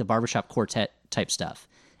hear like the barbershop quartet type stuff.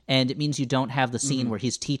 And it means you don't have the scene where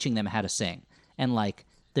he's teaching them how to sing, and like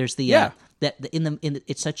there's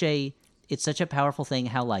it's such a powerful thing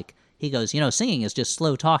how like he goes, singing is just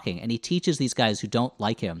slow talking, and he teaches these guys who don't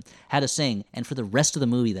like him how to sing, and for the rest of the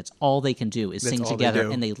movie, that's all they can do is sing together,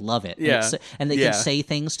 and they love it. Yeah, and they can say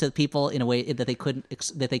things to people in a way that they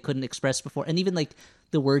couldn't express before, and even like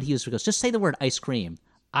the word he used goes, just say the word ice cream.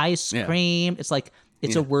 Ice cream. It's like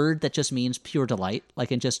it's a word that just means pure delight,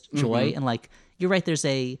 like and just joy, and like. You're right.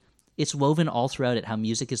 It's woven all throughout it how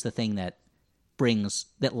music is the thing that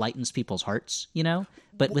lightens people's hearts,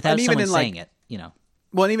 but without someone saying it,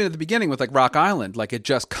 Well, and even at the beginning with like Rock Island, like it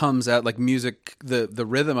just comes out like music, the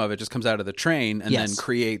rhythm of it just comes out of the train and then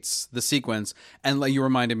creates the sequence. And like you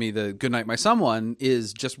reminded me, the Goodnight My Someone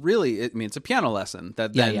is just really, it's a piano lesson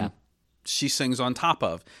that then she sings on top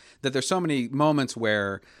of. That there's so many moments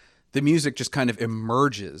where the music just kind of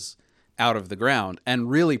emerges out of the ground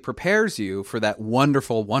and really prepares you for that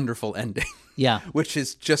wonderful, wonderful ending. Yeah. Which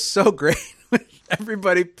is just so great.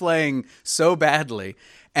 Everybody playing so badly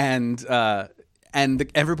and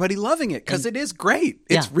everybody loving it because it is great.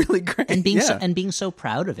 It's really great. And being so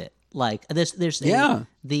proud of it. Like there's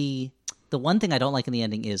the one thing I don't like in the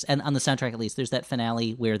ending is, and on the soundtrack at least, there's that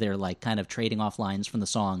finale where they're like kind of trading off lines from the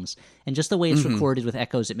songs, and just the way it's recorded with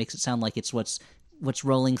echoes, it makes it sound like it's what's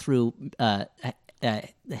rolling through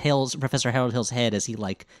Professor Harold Hill's head as he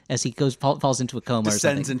falls into a coma or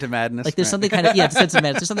something. Descends into madness. Like there's something kind of descends into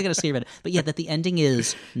madness. There's something kind of scary about it. But that the ending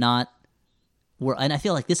is not and I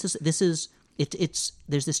feel like this is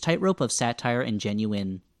there's this tightrope of satire and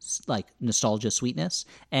genuine like nostalgia sweetness,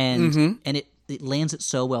 and it lands it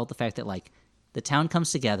so well. The fact that like the town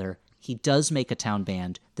comes together, he does make a town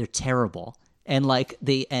band. They're terrible, and like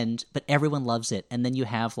but everyone loves it, and then you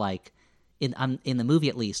have like. In the movie,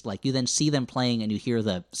 at least, like you then see them playing and you hear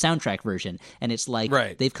the soundtrack version, and it's like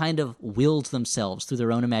they've kind of willed themselves through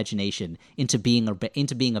their own imagination into being a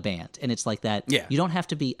band, and it's like that. Yeah. You don't have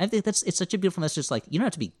to be. I think it's such a beautiful message. Like you don't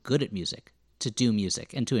have to be good at music to do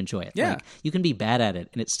music and to enjoy it. Yeah. Like, you can be bad at it,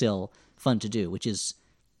 and it's still fun to do, which is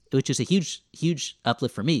a huge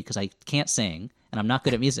uplift for me because I can't sing. And I'm not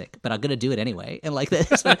good at music, but I'm going to do it anyway. And like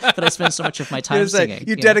that, but I spend so much of my time singing.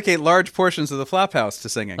 You dedicate large portions of the Flap House to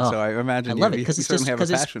singing, so I imagine I love you it, certainly have a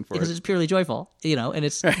passion for it. Because it's purely joyful, and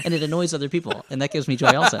it annoys other people, and that gives me joy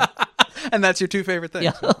also. And that's your two favorite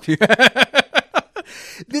things. Yeah.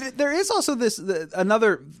 There is also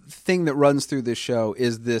another thing that runs through this show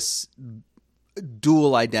is this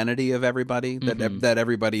dual identity of everybody, that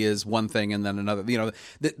everybody is one thing and then another.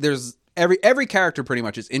 There's every character pretty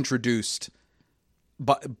much is introduced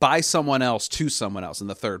by someone else to someone else in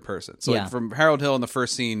the third person. So like from Harold Hill in the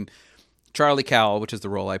first scene, Charlie Cowell, which is the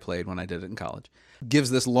role I played when I did it in college, gives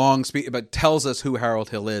this long speech, but tells us who Harold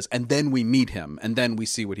Hill is, and then we meet him, and then we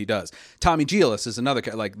see what he does. Tommy Gillis is another,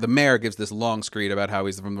 like the mayor gives this long screed about how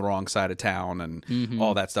he's from the wrong side of town and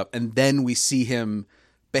all that stuff, and then we see him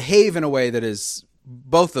behave in a way that is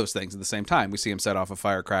both those things at the same time. We see him set off a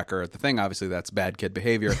firecracker at the thing. Obviously, that's bad kid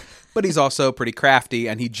behavior. But he's also pretty crafty,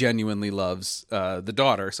 and he genuinely loves the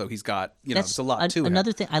daughter. So he's got, there's a lot to him.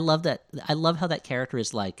 Another thing, I love how that character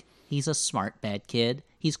is like, he's a smart bad kid.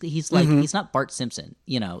 He's like he's not Bart Simpson,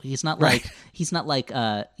 He's not like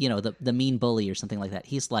the mean bully or something like that.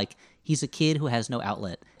 He's a kid who has no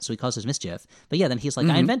outlet, so he causes mischief. But yeah, then he's like,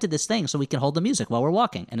 I invented this thing so we can hold the music while we're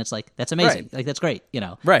walking, and it's like that's amazing, right. Like that's great,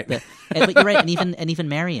 Right. But you're right, and even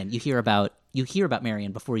Marion, you hear about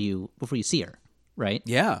Marion before you see her, right?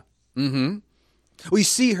 Yeah. Mm-hmm. Well, you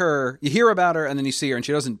see her, you hear about her, and then you see her, and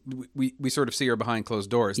she doesn't. We sort of see her behind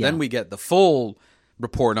closed doors. Yeah. Then we get the full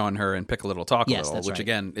report on her and Pick a Little, Talk a Little, that's which right.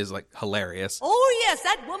 again is like hilarious. Oh, yes,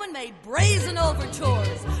 that woman made brazen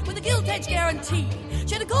overtures with a gilt-edged guarantee.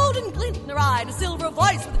 She had a golden glint in her eye and a silver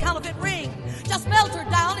voice with a counterfeit ring. Just melt her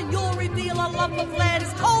down and you'll reveal a lump of lead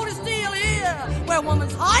as cold as steel here, where a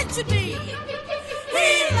woman's heart should be.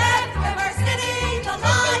 He left River City, the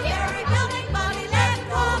library building, but he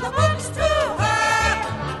left all the books to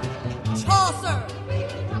her. Chaucer,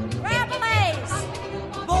 Rabelais,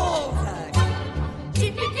 Balzac.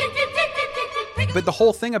 But the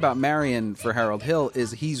whole thing about Marion for Harold Hill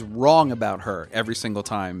is he's wrong about her every single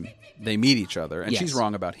time they meet each other, and she's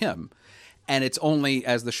wrong about him. And it's only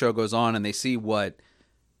as the show goes on and they see what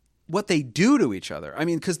they do to each other. I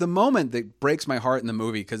mean, because the moment that breaks my heart in the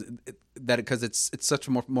movie, because it's such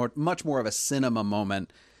much more of a cinema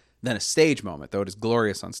moment than a stage moment, though it is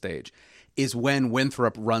glorious on stage, is when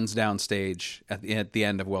Winthrop runs down stage at the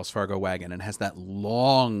end of Wells Fargo Wagon and has that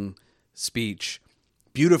long speech,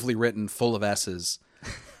 beautifully written, full of S's,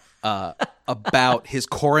 about his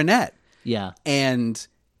coronet. Yeah. And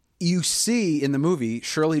you see in the movie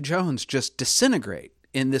Shirley Jones just disintegrate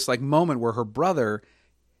in this like moment where her brother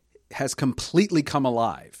has completely come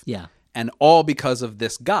alive. Yeah. And all because of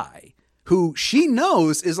this guy who she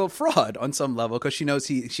knows is a fraud on some level, because she knows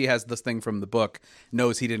she has this thing from the book,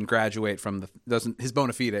 knows he didn't graduate from his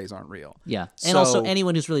bona fides aren't real. Yeah. And also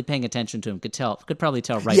anyone who's really paying attention to him could probably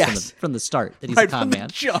tell right from the start that he's right a con man.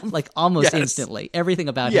 Jump. Like almost instantly. Everything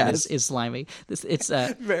about him is slimy. It's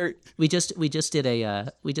very. We just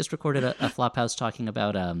recorded a Flophouse talking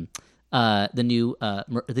about the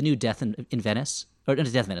new Death in Venice. Or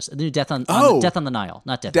Death in Venice. The new Death on the Nile,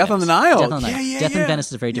 not Death. Death on the Nile. Death on the Nile. Yeah, Death in Venice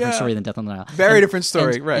is a very different story than Death on the Nile. Very different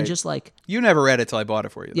story, right? And just like you never read it till I bought it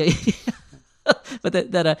for you. Yeah. But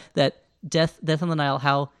that Death on the Nile,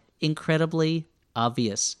 how incredibly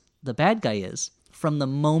obvious the bad guy is from the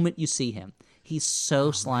moment you see him. He's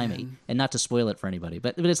so slimy, and not to spoil it for anybody,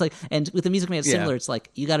 but it's like, and with the Music Man, it's similar. It's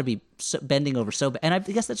like you got to be bending over so, and I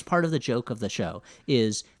guess that's part of the joke of the show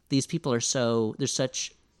is these people are so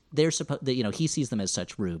they're supposed that he sees them as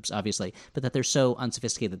such rubes, obviously, but that they're so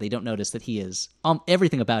unsophisticated that they don't notice that he is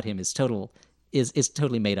everything about him is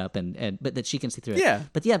totally made up, and but that she can see through it.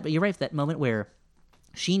 But you're right. That moment where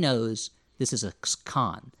she knows this is a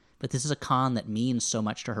con, but this is a con that means so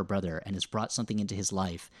much to her brother and has brought something into his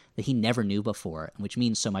life that he never knew before, which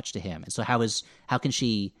means so much to him. And so how can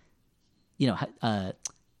she,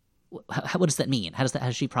 what does that mean? How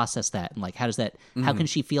does she process that? And like, how does that? How can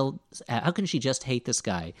she feel? How can she just hate this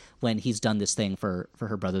guy when he's done this thing for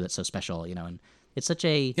her brother that's so special? And it's such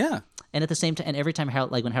a And at the same time, and every time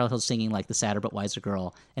when Harold Hill's singing like the sadder but wiser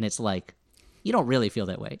girl, and it's like you don't really feel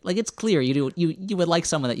that way. Like it's clear you would like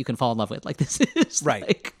someone that you can fall in love with. Like this is right.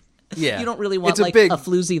 Like, you don't really want a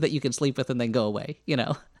floozy that you can sleep with and then go away.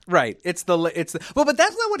 Right. It's the but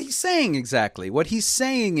that's not what he's saying exactly. What he's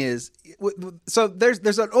saying is, so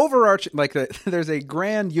there's an overarching, like there's a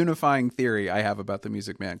grand unifying theory I have about the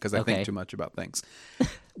Music Man, because I think too much about things,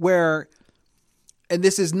 where, and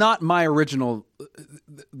this is not my original,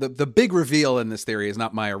 the big reveal in this theory is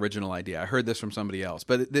not my original idea. I heard this from somebody else,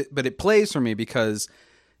 but it plays for me because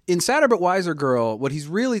in Sadder But Wiser Girl, what he's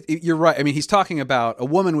really, you're right. I mean, he's talking about a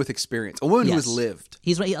woman with experience, a woman who has lived.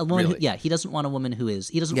 He's a woman who, he doesn't want a woman who is,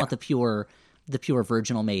 he doesn't want the pure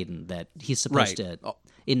virginal maiden that he's supposed to,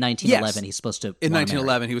 in 1911, he's supposed to. In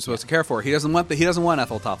 1911, he was supposed to care for her. He doesn't want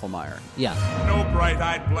Ethel Toffelmeyer. Yeah. No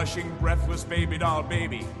bright-eyed, blushing, breathless baby doll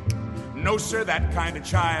baby. No, sir, that kind of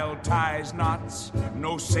child ties knots.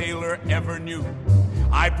 No sailor ever knew.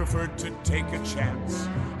 I preferred to take a chance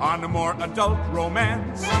on a more adult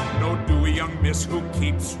romance. No dewy young miss who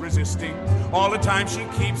keeps resisting. All the time she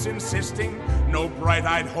keeps insisting. No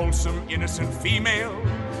bright-eyed, wholesome, innocent female.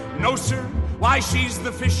 No, sir, why she's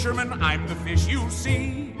the fisherman, I'm the fish you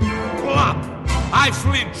see. Plop! I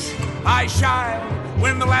flinch, I shy.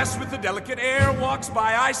 When the lass with the delicate air walks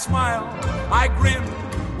by, I smile, I grin.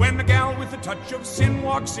 When the gal with a touch of sin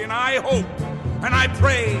walks in, I hope and I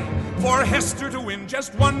pray for Hester to win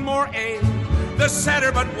just one more A. The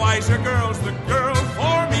sadder but wiser girl's the girl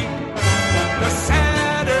for me. The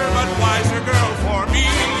sadder but wiser girl for me.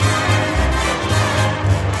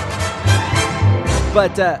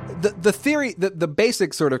 But the theory, the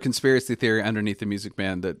basic sort of conspiracy theory underneath the Music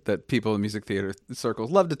Man that people in music theater circles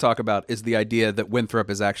love to talk about is the idea that Winthrop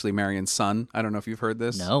is actually Marion's son. I don't know if you've heard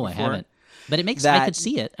this. No, before. I haven't. But it makes I could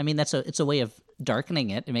see it. I mean, it's a way of darkening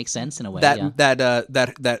it. It makes sense in a way. That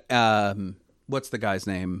what's the guy's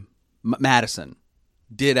name? Madison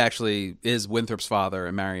is Winthrop's father,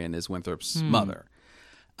 and Marion is Winthrop's mother.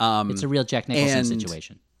 It's a real Jack Nicholson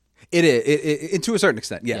situation. It is, to a certain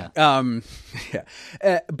extent, yeah.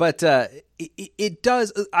 But it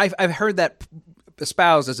does. I've heard that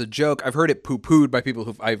espoused as a joke. I've heard it poo-pooed by people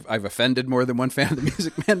who I've offended more than one fan of the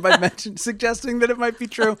Music Man by suggesting that it might be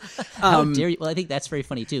true. How dare you? Well, I think that's very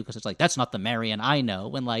funny too, because it's like, that's not the Marion I know.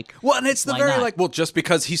 When like, well, and it's the very not? like, well, just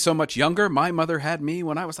because he's so much younger, my mother had me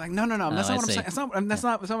when I was like, no, that's not what I'm saying. That's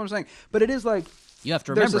not what I'm saying. But it is like, you have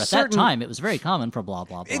to remember at that time it was very common for blah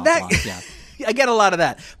blah blah blah. Yeah. I get a lot of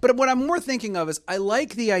that. But what I'm more thinking of is I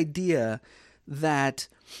like the idea that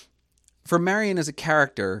for Marion as a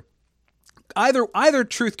character, either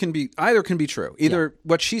truth can be true. Either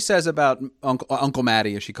what she says about Uncle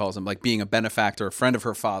Matty, as she calls him, like being a benefactor, a friend of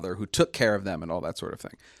her father who took care of them and all that sort of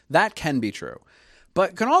thing. That can be true.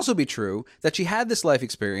 But it can also be true that she had this life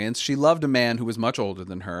experience. She loved a man who was much older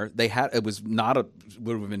than her. Would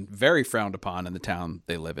have been very frowned upon in the town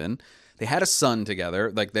they live in. They had a son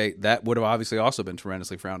together. Like that would have obviously also been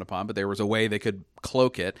tremendously frowned upon, but there was a way they could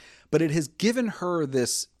cloak it. But it has given her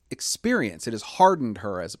this experience. It has hardened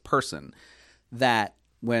her as a person that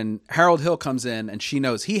when Harold Hill comes in and she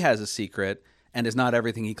knows he has a secret and is not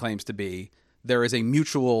everything he claims to be, there is a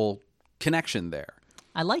mutual connection there.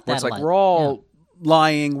 I like that. It's like we're all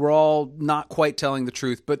lying, we're all not quite telling the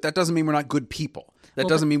truth, but that doesn't mean we're not good people. That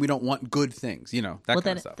doesn't mean we don't want good things, that kind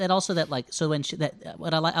of stuff. That also that like so when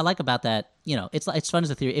what I like about that, it's fun as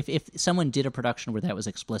a theory. If someone did a production where that was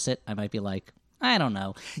explicit, I might be like, I don't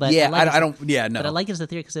know, but no. But I like it as a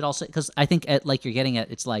theory because I think like you're getting at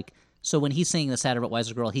it's like, so when he's singing the sadder but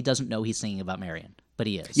wiser girl, he doesn't know he's singing about Marion, but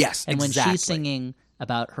he is. Yes, and exactly. when she's singing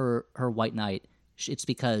about her white knight, it's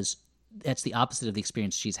because that's the opposite of the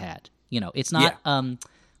experience she's had. It's not.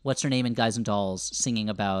 What's her name in Guys and Dolls singing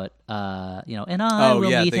about, and I will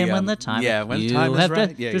meet him when the time. Yeah, when you time have is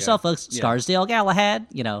right. yourself, folks. Scarsdale Galahad,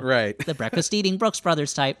 right? The breakfast eating Brooks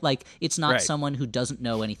Brothers type. Like, it's not someone who doesn't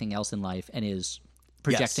know anything else in life and is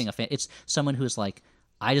projecting a fan. It's someone who's like,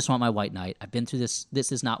 I just want my white knight. I've been through this.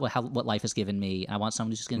 This is not what life has given me. I want someone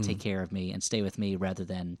who's just going to take care of me and stay with me rather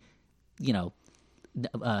than, who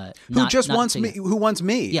wants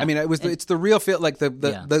me. Yeah. I mean, it's the real feel. Like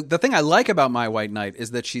the thing I like about My White Knight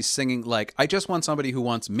is that she's singing like, I just want somebody who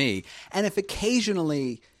wants me. And if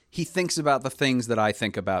occasionally he thinks about the things that I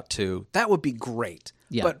think about too, that would be great.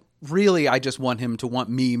 Yeah. But really, I just want him to want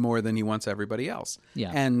me more than he wants everybody else.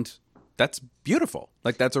 Yeah. And that's beautiful.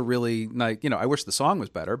 Like, that's a really nice, I wish the song was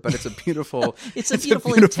better, but it's a beautiful it's a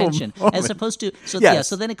beautiful intention moment. As opposed to so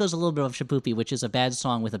then it goes a little bit of Shapoopy, which is a bad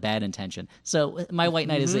song with a bad intention. So My White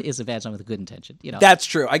Knight is a bad song with a good intention. That's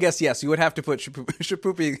true. I guess yes, you would have to put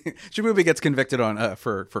Shapoopy gets convicted on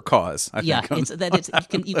for cause. I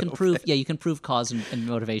think, you can prove you can prove cause and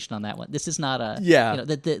motivation on that one. This is not a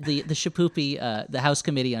the Shapoopy the House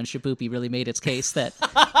Committee on Shapoopy really made its case that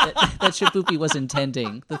that Shapoopy was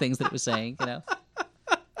intending the things that it was saying.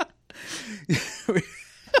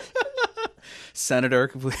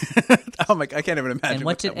 Senator, oh my! I can't even imagine. And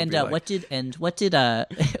what did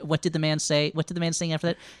the man say? What did the man say after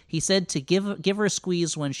that? He said to give her a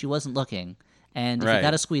squeeze when she wasn't looking, and if you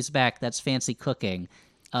got a squeeze back, that's fancy cooking.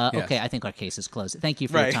 Okay, I think our case is closed. Thank you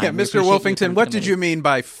for your time. Yeah, Mr. Wolfington, what did you mean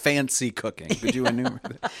by fancy cooking? Could you enumerate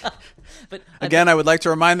that? But again, I would like to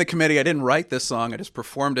remind the committee I didn't write this song. I just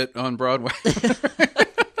performed it on Broadway.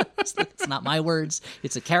 It's not my words.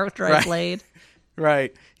 It's a character I played.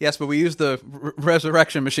 Right. Yes, but we used the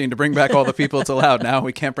resurrection machine to bring back all the people it's allowed. Now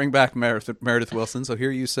we can't bring back Meredith Wilson. So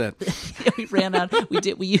here you sit. We ran out.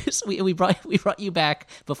 We brought you back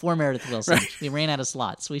before Meredith Wilson. Right. We ran out of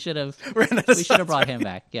slots. We should have brought him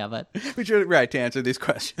back. Yeah, but we should to answer these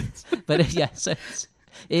questions. But So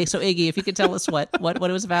Iggy, if you could tell us what it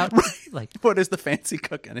was about, like what is the fancy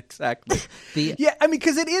cooking exactly?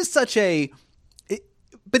 Because it is such a.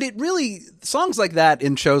 But it really, songs like that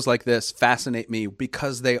in shows like this fascinate me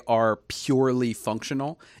because they are purely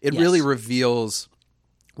functional. It really reveals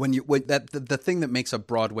the thing that makes a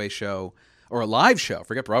Broadway show or a live show,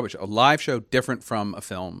 forget Broadway show, a live show different from a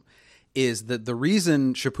film is that the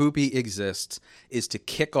reason Shapoopy exists is to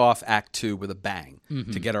kick off Act 2 with a bang,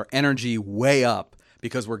 to get our energy way up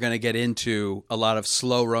because we're going to get into a lot of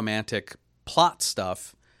slow romantic plot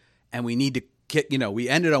stuff, and we need to get, we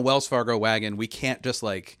ended on Wells Fargo Wagon. We can't just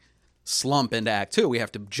like slump into Act 2. We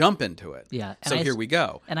have to jump into it. Yeah. So here we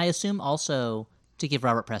go. And I assume also to give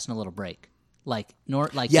Robert Preston a little break. Yes.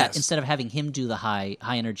 That, instead of having him do the high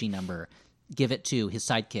energy number, give it to his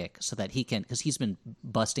sidekick so that he can, because he's been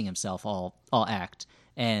busting himself all act,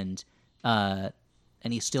 and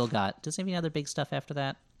he's still got. Does he have any other big stuff after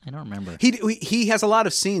that? I don't remember. He has a lot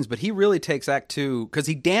of scenes, but he really takes Act 2 because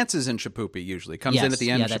he dances in Shapoopy usually. Comes in at the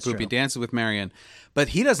end of Shapoopy, dances with Marion, but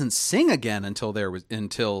he doesn't sing again until there was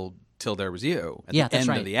you at the end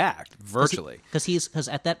of the act, virtually. Because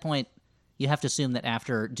at that point you have to assume that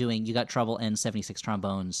after doing You Got Trouble and 76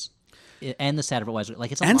 Trombones and the Sad But Wiser,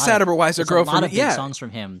 like it's a lot of big songs from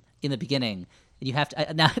him in the beginning. And you have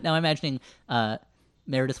to now I'm imagining.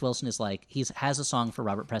 Meredith Willson is like, has a song for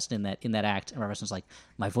Robert Preston in that act, and Robert Preston's like,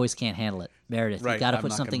 my voice can't handle it. Meredith, you got to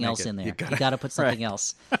put something else in there. You got to put something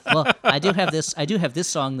else. Well, I do have this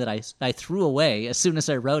song that I threw away as soon as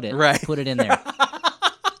I wrote it. Right. Put it in there.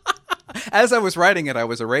 As I was writing it, I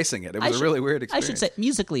was erasing it. It was a really weird experience. I should say,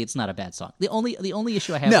 musically, it's not a bad song. The only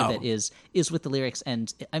issue I have with it is with the lyrics,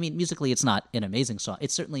 and I mean, musically, it's not an amazing song.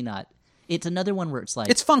 It's certainly not. It's another one where it's like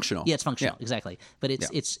it's functional. Yeah, it's functional, exactly. But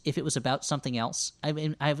it's if it was about something else. I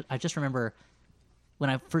mean, I just remember when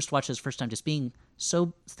I first watched this first time, just being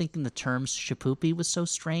so thinking the terms shapoopy was so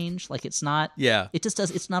strange. Like it's not. Yeah. It just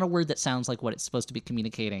does. It's not a word that sounds like what it's supposed to be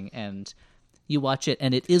communicating. And you watch it,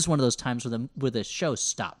 and it is one of those times where the show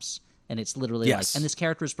stops, and it's literally like, and this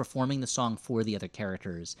character is performing the song for the other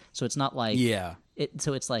characters. So it's not like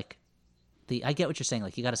So it's like. I get what you're saying.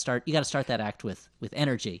 Like you got to start that act with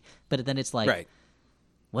energy, but then it's like,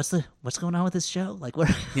 what's going on with this show? Like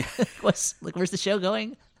where's the show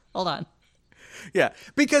going? Hold on. Yeah,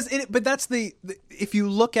 because but that's if you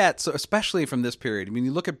look at, so especially from this period, I mean,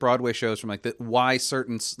 you look at Broadway shows from like why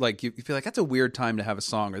certain, like you feel like that's a weird time to have a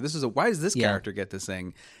song, or why does this character get to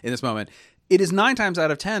sing in this moment? It is 9 times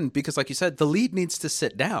out of 10 because, like you said, the lead needs to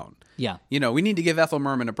sit down. Yeah. We need to give Ethel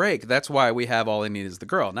Merman a break. That's why we have All I Need Is the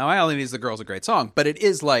Girl. Now, All I Need Is the Girl is a great song, but it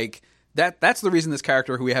is like that's the reason this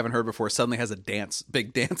character who we haven't heard before suddenly has a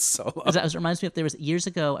big dance solo. It reminds me of, there was years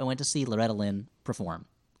ago I went to see Loretta Lynn perform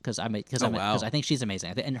because I think she's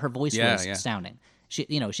amazing, and her voice was astounding. She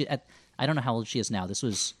I don't know how old she is now. This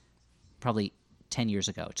was probably 10 years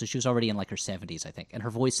ago, so she was already in like her 70s, I think, and her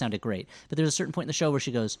voice sounded great. But there's a certain point in the show where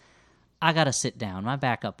she goes, I got to sit down. My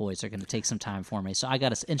backup boys are going to take some time for me. So I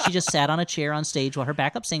got to... And she just sat on a chair on stage while her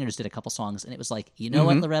backup singers did a couple songs. And it was like, you know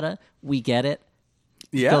what, Loretta? We get it.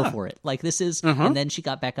 Yeah. Go for it. Like this is... And then she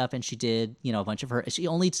got back up and she did, a bunch of her... She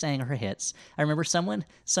only sang her hits. I remember someone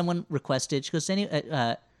requested... She goes,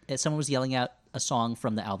 someone was yelling out a song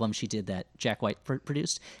from the album she did that Jack White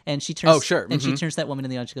produced. And she turns... Oh, sure. And she turns to that woman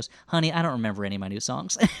in the audience. She goes, honey, I don't remember any of my new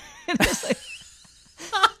songs. And it's like...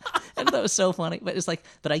 And that was so funny, but it's like,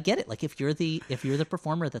 but I get it. Like if you're the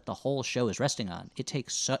performer that the whole show is resting on, it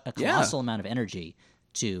takes a colossal amount of energy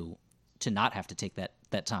to not have to take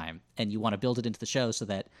that time, and you want to build it into the show so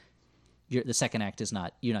that the second act is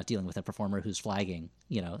you're not dealing with a performer who's flagging,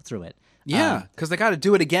 through it. Yeah, because they got to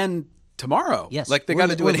do it again tomorrow. Yes, like they got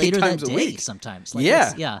to do it 8 times a week sometimes. Like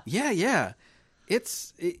yeah.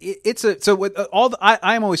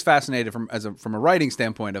 I am always fascinated from a writing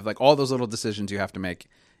standpoint of like all those little decisions you have to make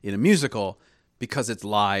in a musical because it's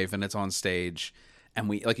live and it's on stage, and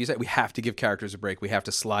we, like you said, we have to give characters a break. We have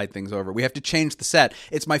to slide things over. We have to change the set.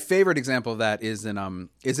 It's my favorite example of that is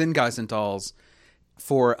in Guys and Dolls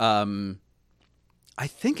for I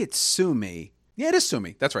think it's Sue Me. Yeah, it is Sue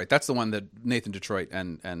Me. That's right. That's the one that Nathan Detroit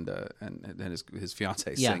and his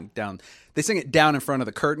fiance sing down. They sing it down in front of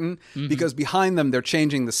the curtain because behind them they're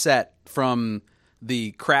changing the set from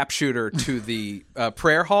the crap shooter to the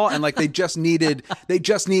prayer hall, and like they just needed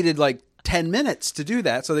like 10 minutes to do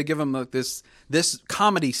that, so they give them like this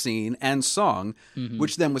comedy scene and song,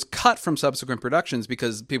 which then was cut from subsequent productions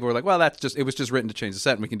because people were like, well, it was just written to change the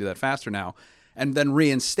set and we can do that faster now, and then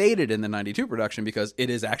reinstated in the 92 production because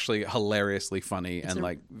it is actually hilariously funny and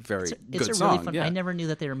very good song. Really fun. Yeah. I never knew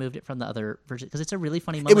that they removed it from the other version because it's a really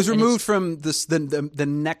funny moment. It was removed from the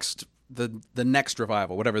next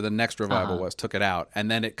revival, whatever the next revival was, took it out,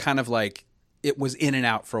 and then it kind of like it was in and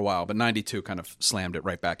out for a while, but 92 kind of slammed it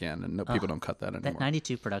right back in, and people don't cut that anymore. That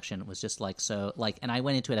 92 production was just like so like, and I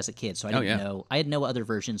went into it as a kid, so I didn't know. I had no other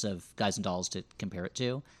versions of Guys and Dolls to compare it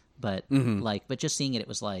to, but but just seeing it, it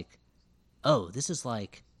was like, oh, this is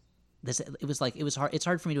like this. It was hard. It's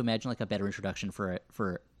hard for me to imagine like a better introduction for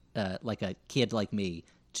like a kid like me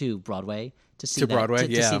to Broadway to see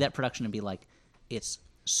that production and be like, it's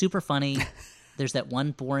super funny. there's that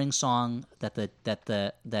one boring song that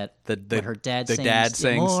what her dad the sings. dad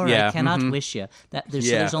sings. More, Yeah, I cannot wish you.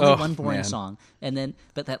 There's only one boring man. song, and then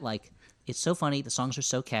but that like it's so funny. The songs are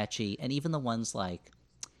so catchy, and even the ones like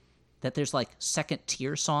that. There's like second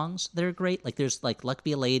tier songs that are great. Like there's like "Luck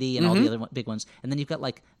Be a Lady" and all the other big ones, and then you've got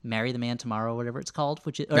like "Marry the Man Tomorrow" or whatever it's called,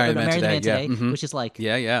 which is Marry the Man "Marry the Man Today," Today," which is like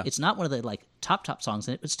Yeah. It's not one of the like top songs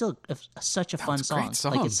in it, but still such a fun a great song.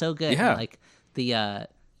 song. Like it's so good. Yeah. Like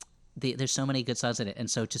there's so many good songs in it, and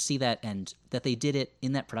so to see that and that they did it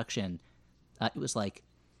in that production, it was like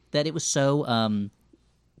that. It was so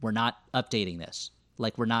we're not updating this.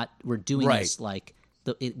 Like we're doing Right. this like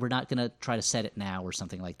we're not gonna try to set it now or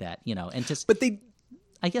something like that, and just. But they.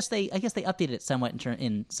 I guess they updated it somewhat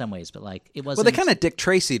in some ways, but like it wasn't. Well, they kind of Dick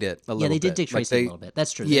Tracy'd it a little bit. Yeah, they did Dick Tracy a little bit.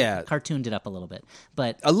 That's true. They cartooned it up a little bit,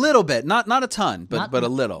 but a little bit, not a ton, but a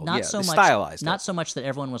little. Not so they much. Stylized not it. so much that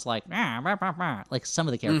everyone was like, like some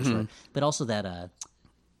of the characters were, but also that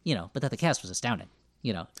but that the cast was astounding.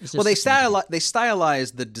 It's Well, just they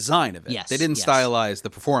stylized the design of it. Yes, They didn't yes. stylize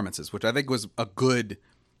the performances, which I think was a good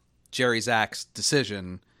Jerry Zaks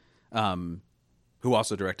decision. Who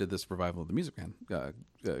also directed this revival of The Music Man,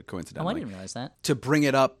 coincidentally. Oh, I didn't realize that. To bring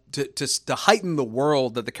it up, to heighten the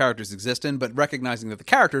world that the characters exist in, but recognizing that the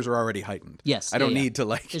characters are already heightened. Yes, I don't yeah. need to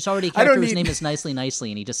like. There's already a I don't character whose need- name is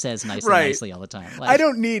Nicely, and he just says nicely, Right. nicely all the time. Like, I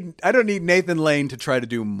don't need Nathan Lane to try to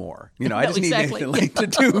do more. I No, just exactly. need Nathan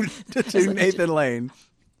Lane to do Nathan Lane.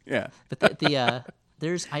 Yeah. But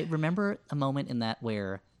I remember a moment in that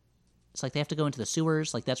where it's like they have to go into the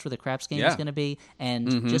sewers, like that's where the craps game is going to be,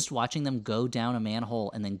 and just watching them go down a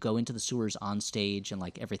manhole and then go into the sewers on stage and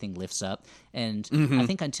like everything lifts up. And I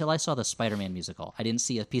think until I saw the Spider-Man musical, I didn't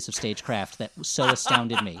see a piece of stagecraft that so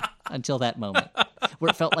astounded me until that moment, where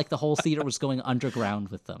it felt like the whole theater was going underground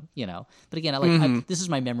with them. But again, this is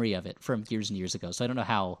my memory of it from years and years ago, so I don't know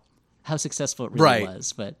how successful it really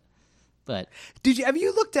was, but. Have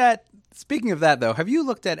you looked at, speaking of that though, have you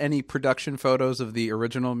looked at any production photos of the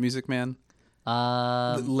original Music Man?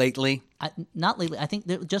 Lately? Not lately. I think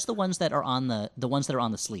just the ones that are on the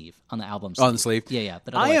sleeve, on the album sleeve. On the sleeve? Yeah.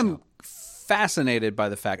 But I otherwise, am no. fascinated by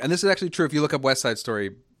the fact, and this is actually true if you look up West Side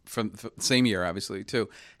Story from the same year, obviously, too,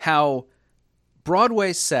 how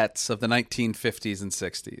Broadway sets of the 1950s and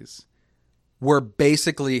 60s were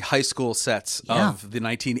basically high school sets of the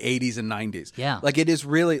 1980s and 90s. Yeah. Like it is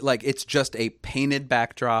really like it's just a painted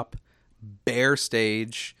backdrop, bare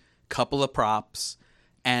stage, couple of props,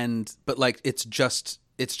 but like it's just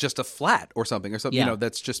a flat or something Yeah.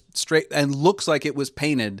 That's just straight and looks like it was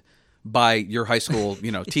painted by your high school,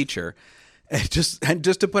 teacher. And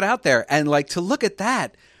just to put out there and like to look at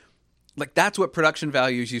that, like that's what production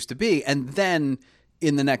values used to be. And then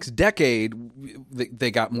in the next decade, they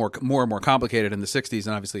got more and more complicated in the 60s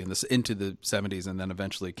and obviously into the 70s. And then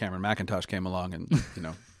eventually Cameron McIntosh came along and,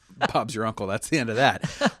 Bob's your uncle. That's the end of that.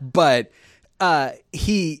 But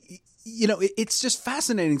it's just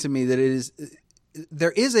fascinating to me that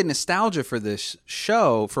there is a nostalgia for this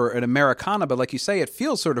show, for an Americana, but like you say, it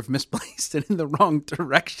feels sort of misplaced and in the wrong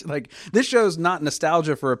direction. Like this show's not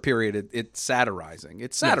nostalgia for a period; it's satirizing.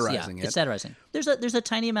 It's satirizing it. It's satirizing. There's a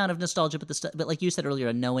tiny amount of nostalgia, but like you said earlier,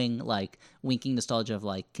 a knowing, like winking nostalgia of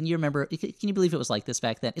like, can you believe it was like this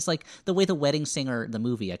back then? It's like the way The Wedding Singer, the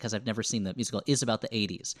movie, because I've never seen the musical, is about the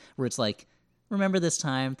 80s, where it's like, remember this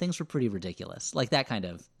time, things were pretty ridiculous, like that kind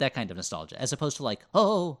of nostalgia, as opposed to like,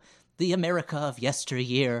 oh, the America of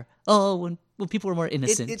yesteryear. Oh, when people were more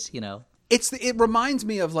innocent, It reminds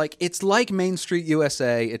me of like it's like Main Street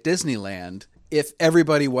USA at Disneyland if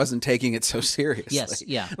everybody wasn't taking it so seriously. Yes,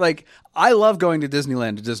 yeah. Like I love going to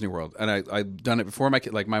Disneyland, to Disney World, and I've done it before.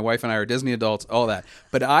 My wife and I are Disney adults, all that.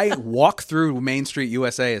 But I walk through Main Street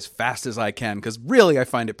USA as fast as I can because really I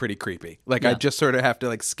find it pretty creepy. Like I just sort of have to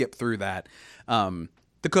like skip through that.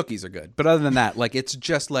 The cookies are good, but other than that, like it's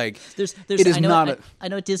just like I know at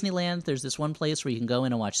Disneyland there's this one place where you can go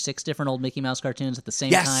in and watch 6 different old Mickey Mouse cartoons at the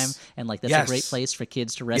same time, and like that's a great place for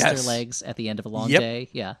kids to rest their legs at the end of a long day.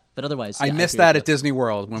 Yeah, but otherwise, I miss that at Disney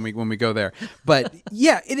World when we go there. But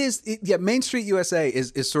yeah, it is. Main Street USA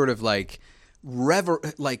is sort of like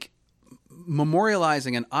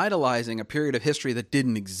memorializing and idolizing a period of history that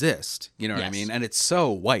didn't exist. You know what I mean? And it's so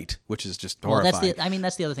white, which is just horrifying.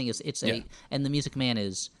 That's the other thing is and the Music Man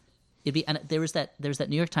and there was that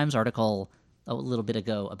New York Times article a little bit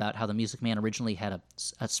ago about how the Music Man originally had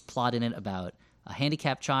a plot in it about a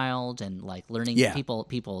handicapped child and like learning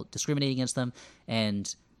people discriminating against them,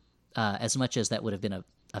 and as much as that would have been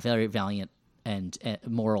a very valiant and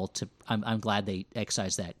moral to, I'm glad they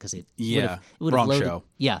excised that because it would have loaded, show.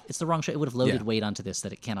 Yeah, it's the wrong show. It would have loaded weight onto this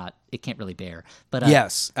that it can't really bear. But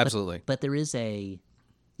yes, absolutely. But there is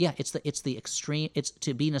Yeah, it's the extreme. It's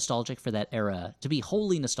to be nostalgic for that era, to be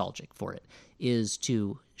wholly nostalgic for it, is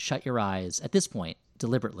to shut your eyes at this point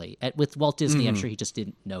deliberately. With Walt Disney, I'm sure he just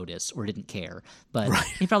didn't notice or didn't care, but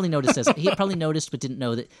he probably noticed. He probably noticed, but didn't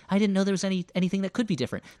know that. I didn't know there was anything that could be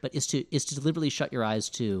different. But is to deliberately shut your eyes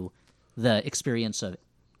to the experience of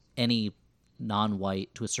any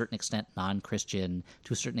non-white, to a certain extent non-Christian,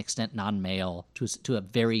 to a certain extent non-male, to a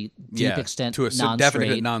very deep extent to a non-straight.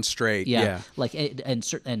 definite non-straight. Yeah. Like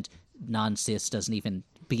and non-cis doesn't even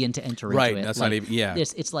begin to enter Right, into it. that's like, not even. Yeah,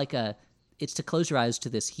 it's to close your eyes to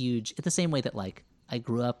this huge. It's the same way that like I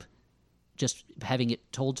grew up just having it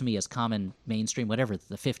told to me as common mainstream whatever.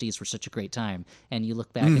 The 50s were such a great time, and you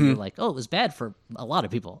look back and you're like, oh, it was bad for a lot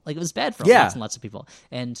of people. Like it was bad for lots and lots of people.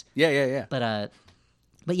 And yeah.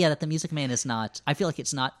 But yeah, that the Music Man is not. I feel like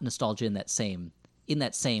it's not nostalgia in that same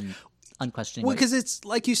unquestioning. Well, way. because it's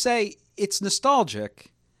like you say, it's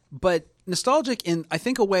nostalgic, but nostalgic in I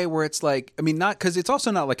think a way where it's like, I mean, not because it's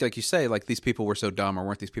also not like you say, like these people were so dumb or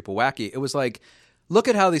weren't these people wacky. It was like, look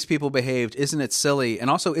at how these people behaved. Isn't it silly? And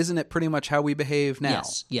also, isn't it pretty much how we behave now?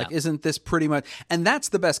 Yes, yeah. Like, isn't this pretty much? And that's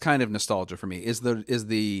the best kind of nostalgia for me. Is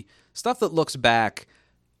the stuff that looks back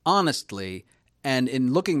honestly. And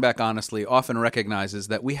in looking back honestly, often recognizes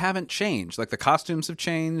that we haven't changed. Like the costumes have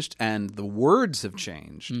changed and the words have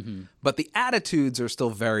changed, but the attitudes are still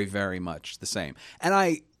very, very much the same.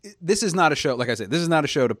 And this is not a show, like I said, this is not a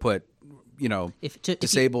show to put,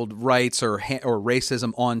 disabled rights or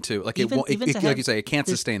racism onto. Like like you say, it can't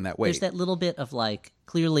sustain that weight. There's that little bit of like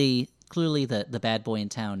clearly the bad boy in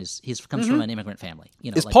town comes from an immigrant family.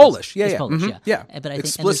 It's like Polish, It's Polish, yeah. But I think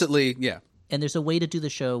explicitly, And there's a way to do the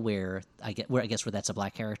show where where that's a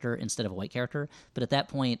black character instead of a white character. But at that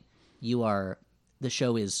point, the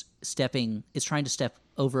show is trying to step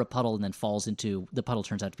over a puddle and then falls into the puddle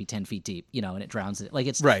turns out to be 10 feet deep, and it drowns it. Like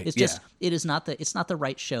it's just it's not the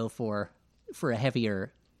right show for a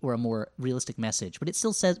heavier or a more realistic message. But it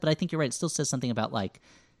still says. But I think you're right. It still says something about like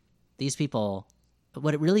these people.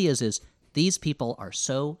 What it really is these people are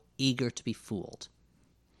so eager to be fooled.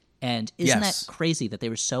 And isn't that crazy that they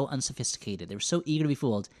were so unsophisticated? They were so eager to be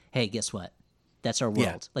fooled. Hey, guess what? That's our world.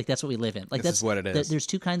 Yeah. Like that's what we live in. Like that's what it is. There's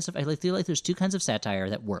two kinds of. I feel like there's two kinds of satire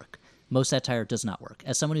that work. Most satire does not work.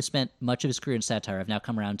 As someone who spent much of his career in satire, I've now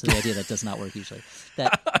come around to the idea that does not work usually.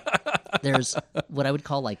 That there's what I would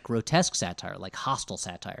call like grotesque satire, like hostile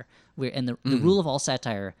satire. The rule of all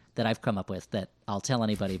satire that I've come up with that I'll tell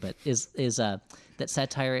anybody, but is that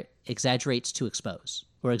satire exaggerates to expose.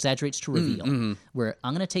 Or exaggerates to reveal, where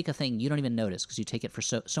I'm going to take a thing you don't even notice because you take it for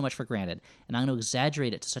so much for granted, and I'm going to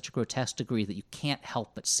exaggerate it to such a grotesque degree that you can't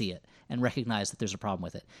help but see it and recognize that there's a problem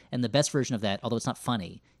with it. And the best version of that, although it's not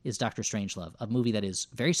funny, is Dr. Strangelove, a movie that is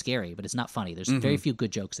very scary, but it's not funny. There's very few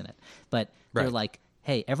good jokes in it. But they're like,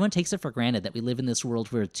 hey, everyone takes it for granted that we live in this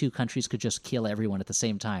world where two countries could just kill everyone at the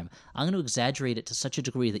same time. I'm going to exaggerate it to such a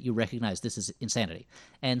degree that you recognize this is insanity.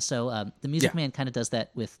 And so the Music Man kind of does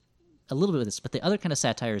that with a little bit of this, but the other kind of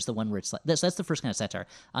satire is the one where it's like that's the first kind of satire.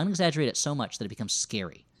 I'm going to exaggerate it so much that it becomes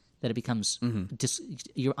scary, that it becomes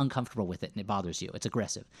you're uncomfortable with it and it bothers you. It's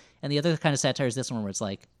aggressive. And the other kind of satire is this one where it's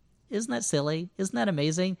like, isn't that silly? Isn't that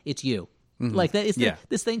amazing? It's you. Like that is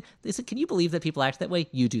this thing. Can you believe that people act that way?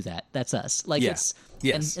 You do that. That's us. Like it's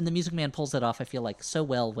and the Music Man pulls that off. I feel like so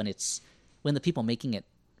well when the people making it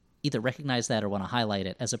either recognize that or want to highlight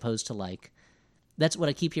it, as opposed to like. That's what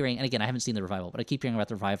I keep hearing, and again, I haven't seen the revival, but I keep hearing about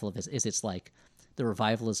the revival of is it's like the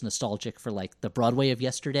revival is nostalgic for like the Broadway of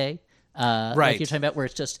yesterday. Like you're talking about where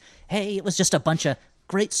it's just, hey, it was just a bunch of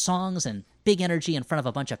great songs and big energy in front of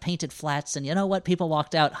a bunch of painted flats, and you know what? People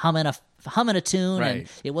walked out humming a tune, and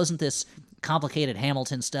it wasn't this complicated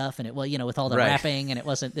Hamilton stuff, and it was with all the rapping, and it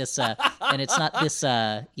wasn't this, and it's not this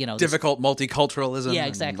difficult multiculturalism. Yeah,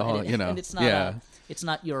 exactly. And it's not it's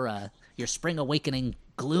not your spring awakening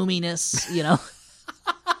gloominess,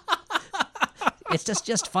 It's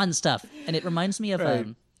just fun stuff, and it reminds me of.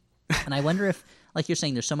 And I wonder if, like you're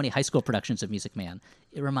saying, there's so many high school productions of Music Man.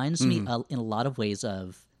 It reminds me in a lot of ways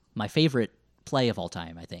of my favorite play of all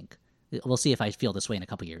time. I think we'll see if I feel this way in a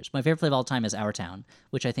couple years. My favorite play of all time is Our Town,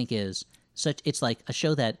 which I think is such. It's like a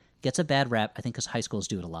show that gets a bad rap. I think because high schools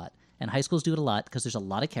do it a lot, and high schools do it a lot because there's a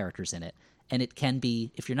lot of characters in it, and it can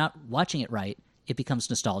be, if you're not watching it right, it becomes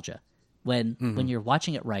nostalgia. When you're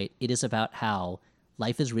watching it right, it is about how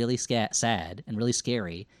life is really sad and really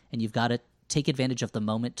scary, and you've got to take advantage of the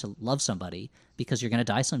moment to love somebody because you're going to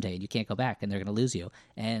die someday and you can't go back and they're going to lose you.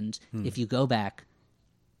 And if you go back,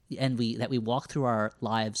 and we walk through our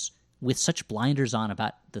lives with such blinders on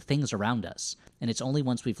about the things around us, and it's only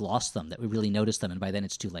once we've lost them that we really notice them, and by then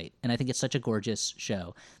it's too late. And I think it's such a gorgeous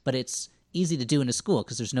show, but it's easy to do in a school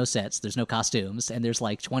because there's no sets, there's no costumes, and there's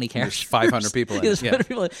like 20 characters. There's 500 people in it. There's 500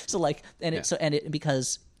 people. So like,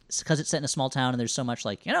 because it's set in a small town and there's so much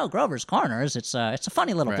like, Grover's Corners. It's a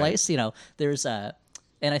funny little place. There's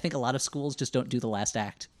and I think a lot of schools just don't do the last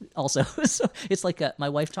act. Also, so it's like my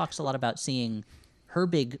wife talks a lot about seeing her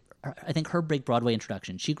big Broadway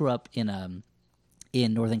introduction. She grew up in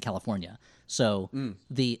Northern California, so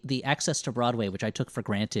the access to Broadway, which I took for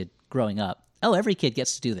granted growing up. Oh, every kid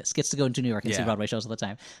gets to do this, gets to go into New York and see Broadway shows all the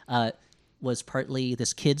time, was partly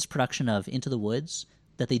this kid's production of Into the Woods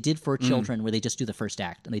that they did for children where they just do the first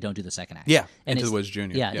act and they don't do the second act. Yeah, and Into the Woods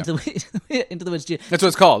Junior. Yeah, Into the Woods Junior. That's what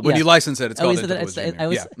it's called. When you license it, it's called Into the Woods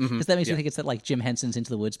Junior. Because that makes me think it's that like Jim Henson's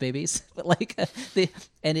Into the Woods Babies. But like, it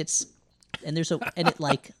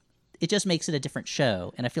just makes it a different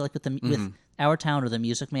show. And I feel like with Our Town or The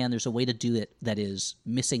Music Man, there's a way to do it that is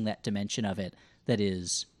missing that dimension of it, that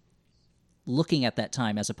is looking at that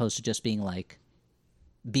time as opposed to just being like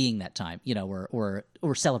being that time, or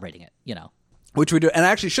celebrating it, Which we do, and I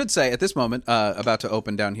actually should say at this moment, about to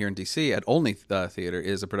open down here in D.C. at Olney Theater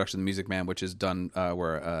is a production of The Music Man, which is done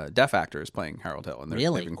where a deaf actor is playing Harold Hill, and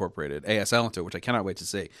they've incorporated ASL into it, which I cannot wait to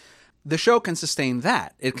see. The show can sustain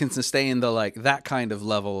that. It can sustain that kind of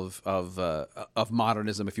level of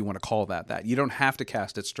modernism, if you want to call that. You don't have to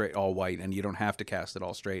cast it straight all white, and you don't have to cast it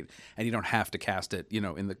all straight, and you don't have to cast it,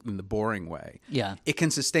 in the boring way. Yeah, it can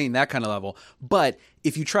sustain that kind of level. But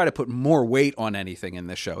if you try to put more weight on anything in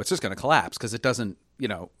this show, it's just going to collapse because it doesn't.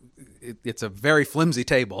 It's a very flimsy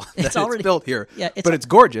table that it's built here. Yeah, but it's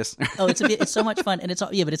gorgeous. It's so much fun, and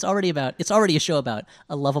but it's already a show about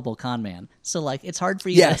a lovable con man. So like, it's hard for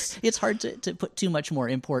you. It's hard to put too much more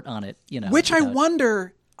import on it. Which I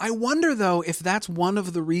wonder though if that's one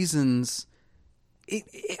of the reasons.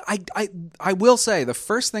 I will say the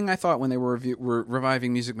first thing I thought when they were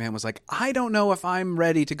reviving Music Man was like, I don't know if I'm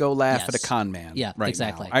ready to go laugh at a con man. Yeah, right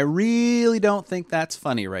exactly. now. I really don't think that's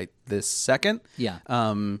funny right this second. Yeah.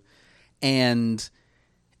 And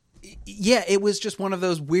yeah, it was just one of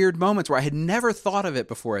those weird moments where I had never thought of it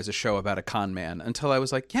before as a show about a con man until I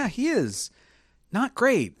was like, yeah, he is not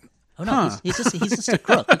great. Oh no, he's just a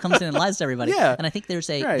crook who comes in and lies to everybody. Yeah. And I think there's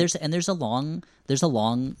a long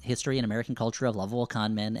history in American culture of lovable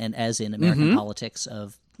con men, and as in American politics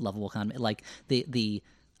of lovable con men. Like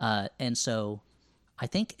and so I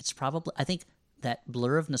think that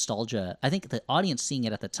blur of nostalgia, I think the audience seeing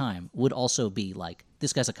it at the time would also be like,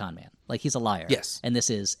 this guy's a con man. Like, he's a liar. Yes. And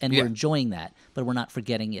we're enjoying that, but we're not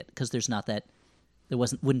forgetting it because there's not that,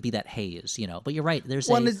 wouldn't be that haze, But you're right.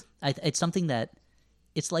 It's something that,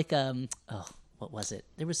 it's like, what was it?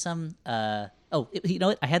 There was some, you know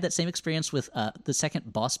what? I had that same experience with the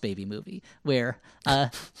second Boss Baby movie where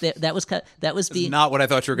that was being... not what I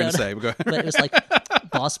thought you were going to say. But it was like,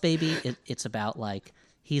 Boss Baby, it's about like,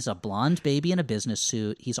 he's a blonde baby in a business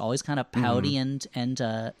suit. He's always kind of pouty and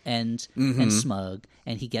smug,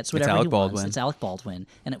 and he gets whatever he wants. It's Alec Baldwin,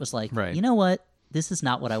 and it was like, you know what? This is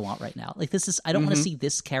not what I want right now. Like, I don't want to see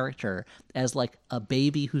this character as like a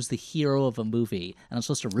baby who's the hero of a movie, and I'm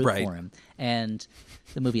supposed to root for him. And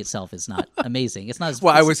the movie itself is not amazing. It's not as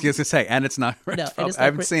well. I was going to say, and it's not. No, I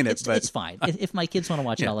haven't seen it, but it's fine. If my kids want to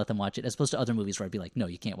watch it, I'll let them watch it. As opposed to other movies where I'd be like, no,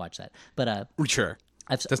 you can't watch that. But sure.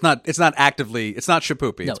 It's not actively. It's not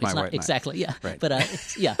shapoopy. No, it's my white exactly. Knight. Yeah, right. But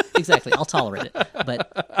exactly. I'll tolerate it.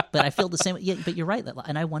 But I feel the same. Yeah, but you're right.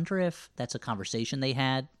 And I wonder if that's a conversation they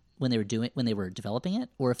had when they were developing it,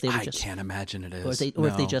 or if they were I can't imagine it is. Or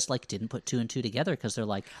if they just like didn't put two and two together because they're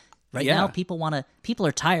like, now people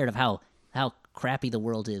are tired of how crappy the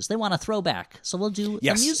world is. They want a throwback, so we'll do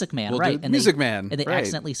a Music Man, right? And Music Man, and they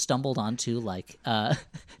accidentally stumbled onto like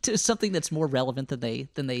to something that's more relevant than they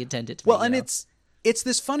intended to. Well, and it's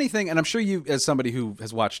this funny thing, and I'm sure you, as somebody who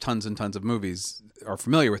has watched tons and tons of movies, are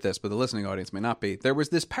familiar with this, but the listening audience may not be. There was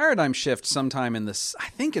this paradigm shift sometime in the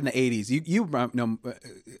 80s. You know,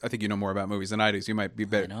 I think you know more about movies than I do, so you might be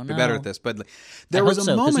better at this. But there was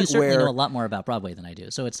a moment you certainly where know a lot more about Broadway than I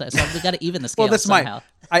do. So we got to even the scale. Well, somehow.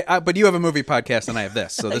 But you have a movie podcast and I have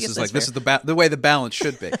this, so this is the way the balance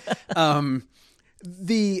should be.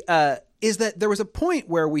 Is that there was a point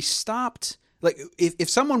where we stopped. Like, if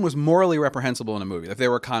someone was morally reprehensible in a movie, if they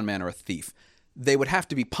were a con man or a thief, they would have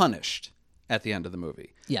to be punished at the end of the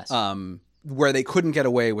movie. Yes. Where they couldn't get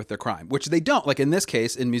away with their crime, which they don't. Like in this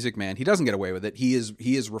case, in Music Man, he doesn't get away with it. He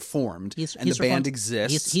is reformed, and the band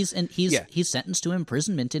exists. He's sentenced to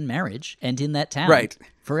imprisonment in marriage and in that town,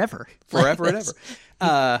 forever and ever.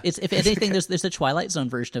 If anything, there's a Twilight Zone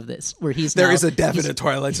version of this where there is a definite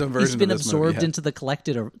Twilight Zone version. He's been of this absorbed movie, into the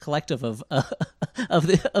collective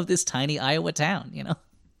of this tiny Iowa town.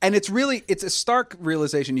 And it's a stark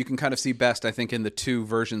realization you can kind of see best, I think, in the two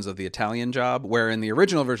versions of The Italian Job, where in the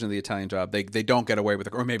original version of The Italian Job, they don't get away with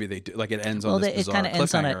it, or maybe they do. Like, it ends on this bizarre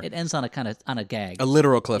cliffhanger. It ends on a gag. A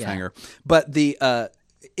literal cliffhanger. Yeah. But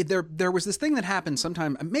there was this thing that happened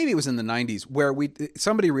sometime, maybe it was in the 90s, where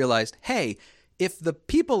somebody realized, hey, if the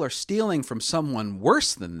people are stealing from someone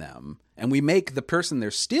worse than them, and we make the person they're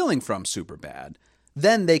stealing from super bad,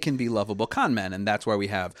 then they can be lovable con men, and that's why we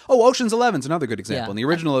have... Ocean's 11's another good example. Yeah. In the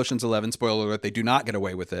original Ocean's 11, spoiler alert, they do not get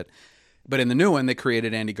away with it. But in the new one, they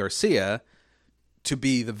created Andy Garcia to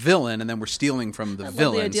be the villain, and then we're stealing from the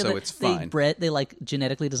villain, so it's fine. They like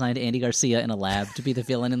genetically designed Andy Garcia in a lab to be the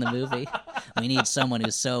villain in the movie. We need someone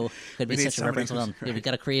who's could be such a reference villain. Yeah, we've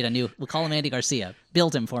got to create we'll call him Andy Garcia.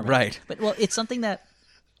 Build him for me. Right. But, it's something that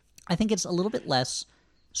I think it's a little bit less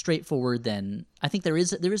straightforward than... I think there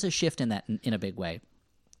is a shift in that in a big way.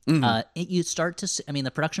 Mm-hmm. You start to see,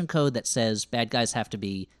 the production code that says bad guys have to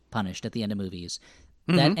be punished at the end of movies,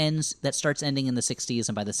 that starts ending in the 60s,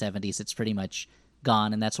 and by the 70s it's pretty much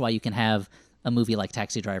gone, and that's why you can have a movie like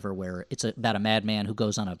Taxi Driver where it's about a madman who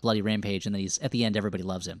goes on a bloody rampage, and then at the end everybody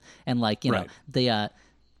loves him, and but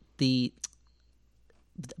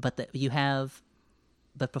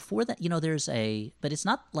before that, but it's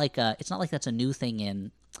not like that's a new thing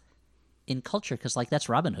in culture, because like that's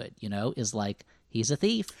Robin Hood, is like he's a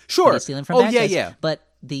thief, sure, he's stealing from bad guys. Yeah. But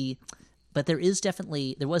there was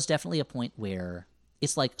definitely a point where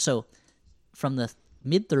it's like, so from the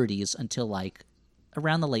mid 30s until like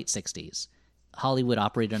around the late 60s, Hollywood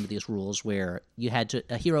operated under these rules where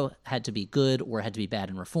a hero had to be good or had to be bad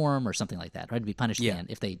in reform or something like that, or had to be punished again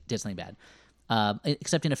if they did something bad.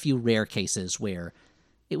 Except in a few rare cases where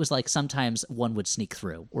it was like sometimes one would sneak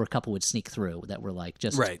through, or a couple would sneak through that were like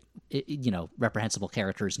just reprehensible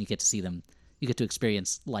characters, and you get to see them, you get to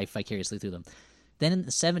experience life vicariously through them. Then in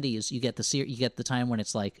the 70s, you get the time when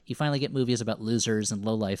it's like you finally get movies about losers and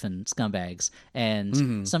lowlife and scumbags,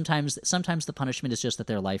 and sometimes the punishment is just that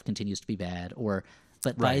their life continues to be bad. I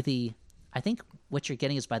think what you're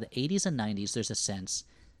getting is by the 80s and 90s, there's a sense,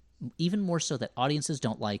 even more so, that audiences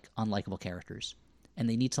don't like unlikable characters, and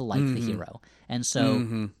they need to like the hero. And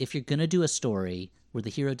so if you're gonna do a story where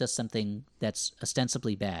the hero does something that's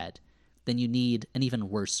ostensibly bad, then you need an even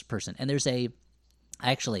worse person. And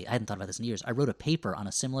I hadn't thought about this in years. I wrote a paper on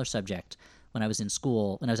a similar subject when I was in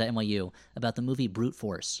school, when I was at NYU, about the movie Brute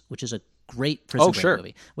Force, which is a great prison break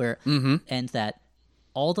movie, where and that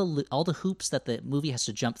all the hoops that the movie has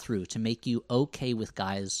to jump through to make you okay with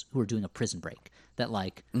guys who are doing a prison break, that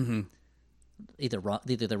like either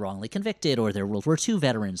they're wrongly convicted or they're World War II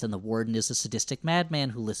veterans, and the warden is a sadistic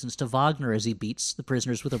madman who listens to Wagner as he beats the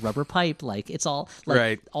prisoners with a rubber pipe. Like, it's all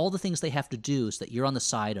like all the things they have to do so that you're on the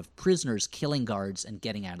side of prisoners killing guards and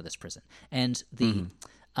getting out of this prison. And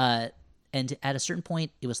and at a certain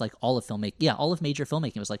point, it was like all of major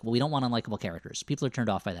filmmaking was like, well, we don't want unlikable characters. People are turned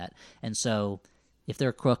off by that, and so if they're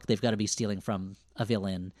a crook, they've got to be stealing from a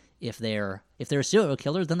villain. If they're a serial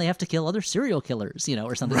killer, then they have to kill other serial killers,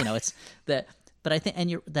 or something. It's that. But I think,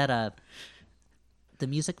 The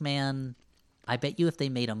Music Man, I bet you if they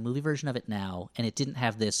made a movie version of it now and it didn't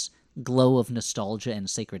have this glow of nostalgia and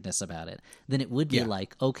sacredness about it, then it would be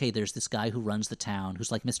like, okay, there's this guy who runs the town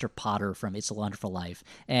who's like Mr. Potter from It's a Wonderful Life,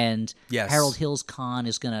 and Harold Hill's con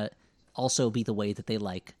is gonna also be the way that they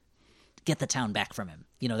like get the town back from him.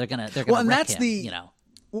 They're gonna and wreck that's him,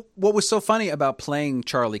 What was so funny about playing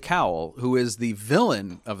Charlie Cowell, who is the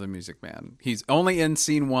villain of The Music Man, he's only in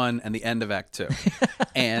scene 1 and the end of Act 2.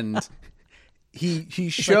 And he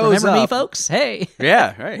shows like, remember up. Me, folks? Hey.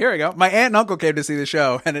 Yeah, right, here we go. My aunt and uncle came to see the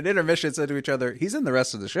show, and at intermission said to each other, he's in the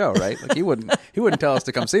rest of the show, right? Like, he wouldn't tell us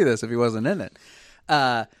to come see this if he wasn't in it.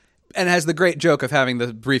 And has the great joke of having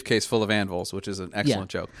the briefcase full of anvils, which is an excellent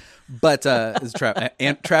joke. But it's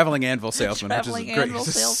traveling anvil salesman, which is a great.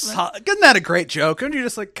 Isn't that a great joke? And you're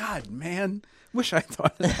just like, God, man, wish I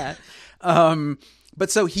thought of that.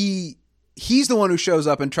 But so he's the one who shows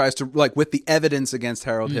up and tries to, like, with the evidence against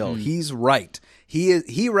Harold Hill. He's right.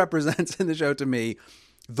 He represents in the show to me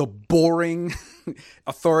the boring,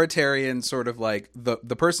 authoritarian sort of like the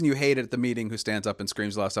person you hate at the meeting who stands up and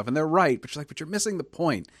screams a lot of stuff. And they're right, but you're missing the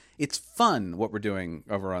point. It's fun what we're doing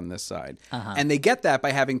over on this side. And they get that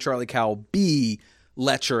by having Charlie Cowell be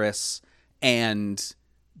lecherous and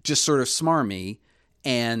just sort of smarmy.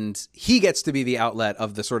 And he gets to be the outlet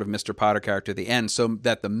of the sort of Mr. Potter character at the end, so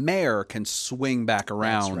that the mayor can swing back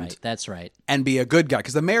around. That's right. And be a good guy.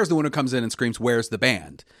 Because the mayor's the one who comes in and screams, "Where's the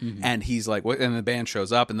band?" And he's like, what? And the band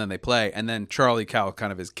shows up, and then they play. And then Charlie Cowell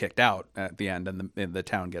kind of is kicked out at the end, and the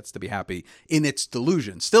town gets to be happy in its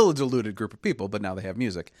delusion. Still a deluded group of people, but now they have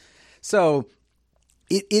music. So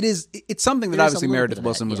it's something that There's a obviously little Meredith bit of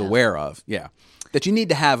Willson that, was yeah. aware of. Yeah, that you need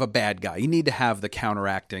to have a bad guy, you need to have the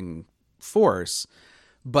counteracting force,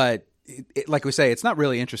 but like we say, it's not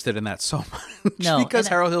really interested in that so much No, because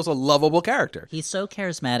and Harold Hill's a lovable character. He's so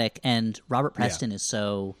charismatic, and Robert Preston is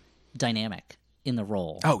so dynamic in the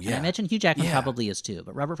role. Oh, And yeah. I imagine Hugh Jackman Yeah. probably is too,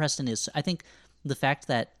 but Robert Preston is. I think the fact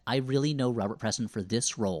that I really know Robert Preston for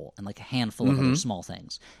this role and like a handful of other small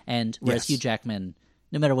things, and whereas Yes. Hugh Jackman,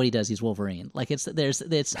 no matter what he does, he's Wolverine. Like it's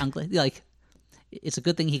like. It's a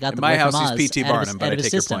good thing he got the my boy house, from he's Oz P.T. out of his- Barnum, but out I of his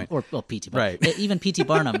take your system. point. Or well, P.T. Barnum. Right. Even P.T.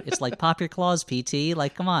 Barnum, it's like pop your claws, P.T.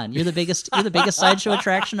 Like, come on, you're the biggest sideshow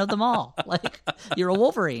attraction of them all. Like, you're a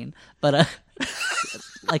Wolverine, but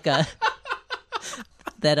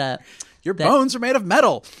Your bones are made of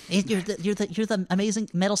metal. you're the amazing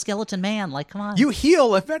metal skeleton man. Like, come on, You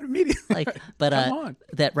heal immediately. like, but Come on.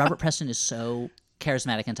 that Robert Preston is so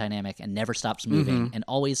charismatic and dynamic and never stops moving and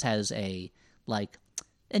always has a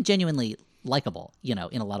and genuinely likable, in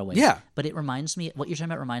a lot of ways. Yeah. But it reminds me, what you're talking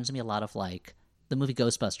about reminds me a lot of like the movie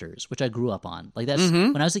Ghostbusters, which I grew up on. Like that's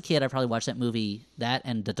when I was a kid, I probably watched that movie, that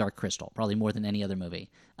and The Dark Crystal, probably more than any other movie.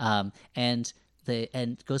 And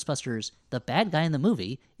Ghostbusters, the bad guy in the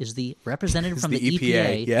movie is the representative from the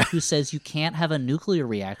EPA yeah. who says you can't have a nuclear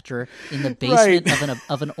reactor in the basement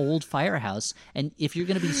of an old firehouse, and if you're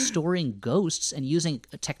going to be storing ghosts and using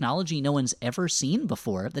a technology no one's ever seen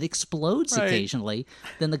before that explodes occasionally,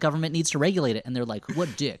 then the government needs to regulate it. And they're like,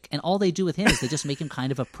 what dick? And all they do with him is they just make him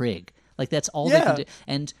kind of a prig. Like that's all they can do.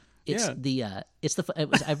 And it's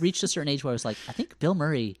I've reached a certain age where I was like, I think Bill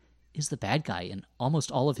Murray is the bad guy in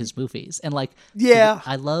almost all of his movies. And like,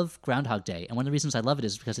 I love Groundhog Day, and one of the reasons I love it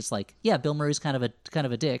is because it's like, yeah, Bill Murray's kind of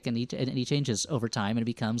a dick, and he changes over time and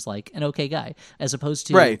becomes like an okay guy, as opposed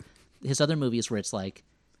to his other movies where it's like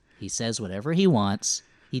he says whatever he wants,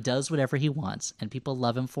 he does whatever he wants, and people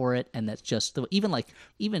love him for it. And that's just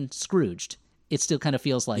even Scrooged, it still kind of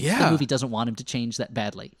feels like the movie doesn't want him to change that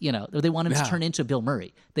badly. They want him to turn into Bill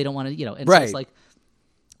Murray. They don't want to, and so it's like.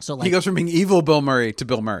 So like, he goes from being evil Bill Murray to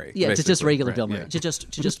Bill Murray. Yeah, to just regular Bill Murray. Yeah. To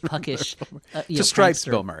just puckish. To Stripes prankster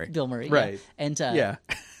Bill Murray. Bill Murray. Right. Yeah.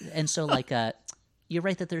 And so like, you're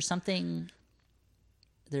right that there's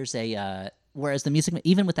whereas the Music Man,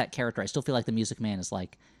 even with that character, I still feel like the Music Man is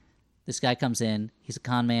like, this guy comes in, he's a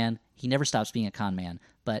con man, he never stops being a con man,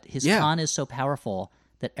 but his con is so powerful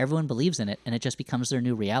that everyone believes in it, and it just becomes their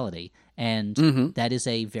new reality. And that is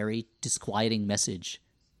a very disquieting message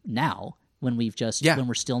now, when when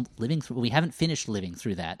we're still living through, we haven't finished living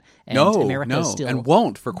through that. And America still, and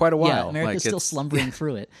won't for quite a while. Yeah, America's still slumbering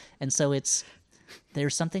through it. And so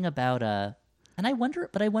there's something about, and I wonder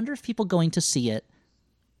if people going to see it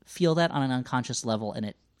feel that on an unconscious level, and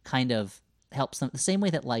it kind of helps them the same way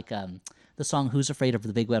that like, the song "Who's Afraid of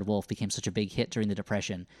the Big Bad Wolf" became such a big hit during the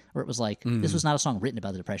Depression, where it was like, this was not a song written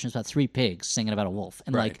about the Depression, it's about three pigs singing about a wolf.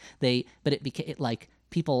 And but it became like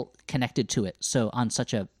people connected to it. So on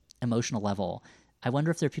such a emotional level, I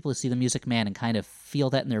wonder if there are people who see the Music Man and kind of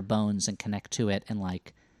feel that in their bones and connect to it, and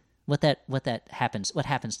like what happens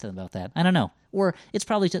to them about that. I don't know. Or it's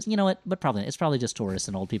probably just, it's probably just tourists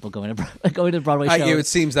and old people going to the Broadway show. It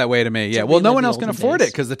seems that way to me. Yeah. Well, no one else can afford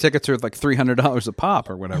it because the tickets are like $300 a pop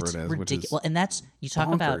or whatever it is. Ridiculous. Which is well, and that's you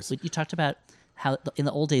talked about how in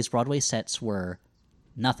the old days Broadway sets were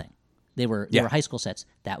nothing. They were high school sets.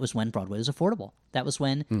 That was when Broadway was affordable. That was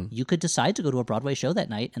when you could decide to go to a Broadway show that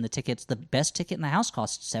night, and the best ticket in the house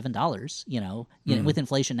cost $7. With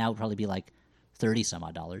inflation now it would probably be like $30 some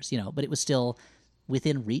odd dollars. But it was still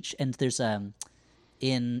within reach. And there's I'm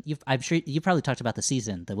sure you probably talked about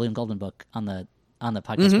the William Goldman book on the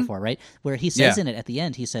podcast before, right? Where he says in it at the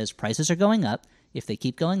end, he says prices are going up. If they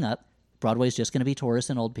keep going up, Broadway's just going to be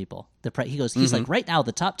tourists and old people. He's like, right now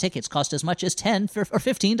the top tickets cost as much as $10 or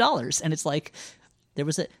 $15, and it's like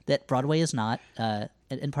that Broadway is not.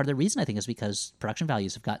 And part of the reason I think is because production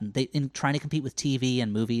values have gotten in trying to compete with TV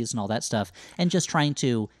and movies and all that stuff, and just trying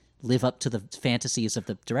to live up to the fantasies of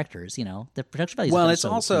the directors. The production values. Well, have it's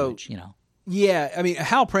so also huge, Yeah, I mean,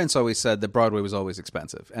 Hal Prince always said that Broadway was always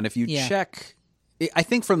expensive, and if you check. I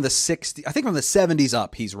think from the 70s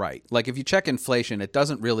up, he's right. Like if you check inflation, it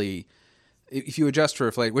doesn't really. If you adjust for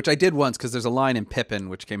inflation, which I did once, because there's a line in Pippin,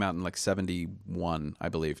 which came out in like 71, I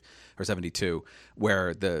believe, or 72,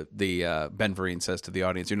 where the Ben Vereen says to the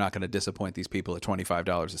audience, "You're not going to disappoint these people at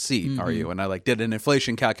 $25 a seat, are you?" And I did an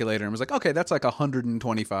inflation calculator and was like, "Okay, that's like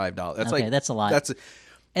 $125. That's a lot.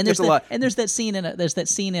 And there's that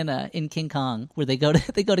scene in King Kong where they go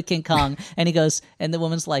to King Kong and he goes, and the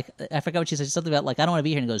woman's like, I forgot what she said, something about like, I don't want to be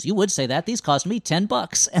here, and he goes, you would say that, these cost me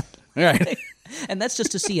 $10. Right. And that's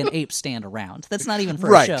just to see an ape stand around. That's not even for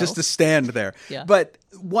a right, show. just to stand there. Yeah. But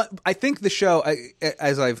what I think the show,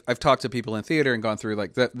 as I've talked to people in theater and gone through,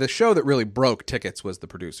 like the show that really broke tickets was the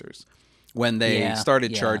producers. When they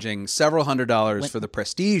started charging several $100s for the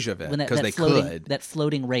prestige of it, because they could. That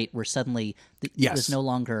floating rate where suddenly it was no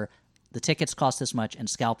longer the tickets cost this much and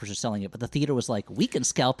scalpers are selling it, but the theater was like, we can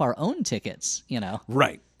scalp our own tickets,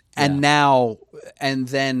 Right. And now, and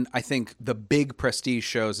then I think the big prestige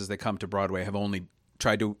shows as they come to Broadway have only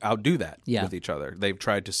tried to outdo that with each other. They've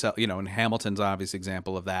tried to sell, and Hamilton's an obvious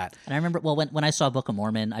example of that. And I remember, when I saw Book of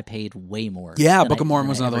Mormon, I paid way more. Yeah, Book of Mormon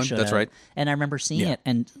was another one. That's right. And I remember seeing it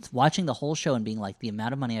and watching the whole show and being like, the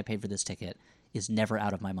amount of money I paid for this ticket is never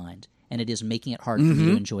out of my mind. And it is making it hard for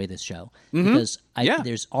me to enjoy this show. Because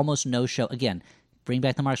there's almost no show, again, bring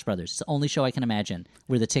back the Marx Brothers. It's the only show I can imagine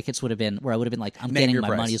where the tickets would have been, where I would have been like, I'm getting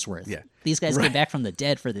my money's worth. Yeah. These guys came back from the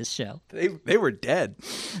dead for this show. They were dead.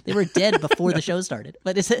 They were dead before the show started.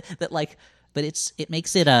 But it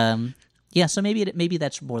makes it so maybe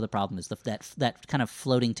that's more the problem is that kind of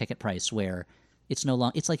floating ticket price where it's no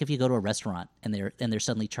longer. It's like if you go to a restaurant and they're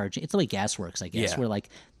suddenly charging. It's the way gas works, I guess, where like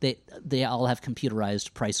they all have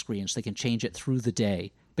computerized price screens. They can change it through the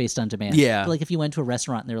day based on demand. Yeah. But like if you went to a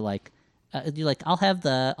restaurant and they're like, you're like, I'll have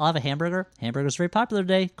a hamburger. Hamburger's very popular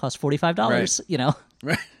today. Costs $45.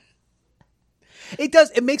 Right. It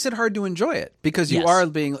does. It makes it hard to enjoy it because you are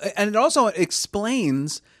being, and it also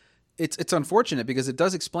explains. It's unfortunate because it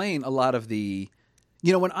does explain a lot of the,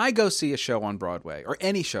 when I go see a show on Broadway or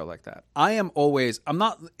any show like that, I'm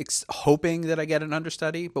not hoping that I get an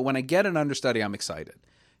understudy, but when I get an understudy, I'm excited.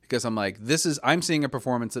 Because I'm like, I'm seeing a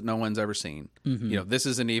performance that no one's ever seen. Mm-hmm. This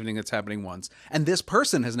is an evening that's happening once. And this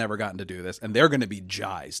person has never gotten to do this. And they're going to be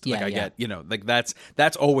jazzed.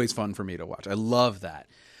 That's always fun for me to watch. I love that.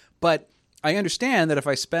 But I understand that if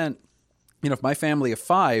I spent, if my family of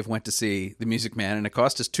 5 went to see The Music Man and it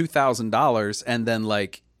cost us $2,000 and then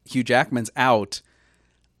like Hugh Jackman's out,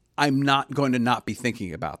 I'm not going to not be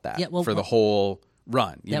thinking about that for the whole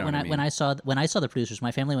run. When I saw the producers,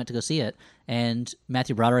 my family went to go see it, and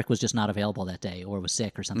Matthew Broderick was just not available that day, or was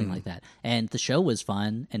sick, or something like that. And the show was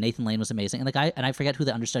fun, and Nathan Lane was amazing, and the guy, and I forget who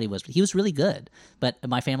the understudy was, but he was really good. But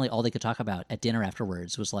my family, all they could talk about at dinner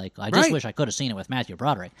afterwards was like, I just wish I could have seen it with Matthew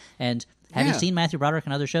Broderick. And having seen Matthew Broderick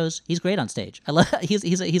in other shows, he's great on stage. I love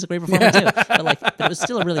he's a great performer too. But it was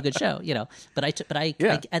still a really good show, But I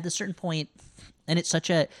at a certain point, and it's such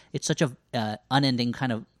a unending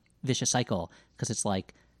kind of vicious cycle. Because it's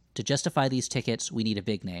like, to justify these tickets, we need a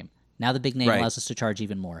big name. Now the big name allows us to charge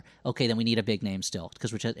even more. Okay, then we need a big name still, because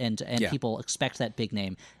people expect that big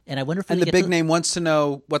name. And I wonder if the big name wants to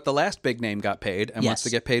know what the last big name got paid, and wants to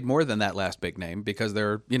get paid more than that last big name because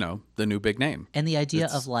they're the new big name. And the idea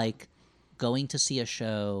of like going to see a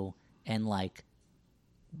show and like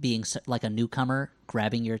being like a newcomer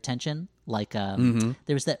grabbing your attention, like there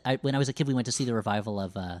was that when I was a kid, we went to see the revival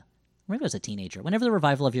of maybe I was a teenager. Whenever the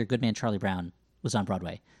revival of Your Good Man Charlie Brown was on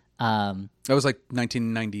Broadway. That was like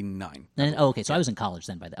 1999. Okay, so I was in college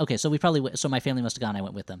then by then. Okay, so so my family must have gone, I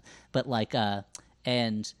went with them. But like,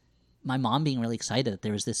 and my mom being really excited that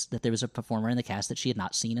there was a performer in the cast that she had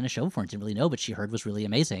not seen in a show before and didn't really know, but she heard was really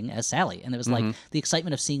amazing as Sally. And it was like the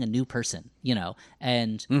excitement of seeing a new person,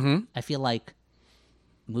 and I feel like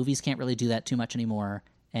movies can't really do that too much anymore,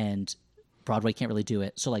 and Broadway can't really do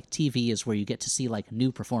it. So like TV is where you get to see like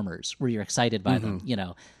new performers where you're excited by them,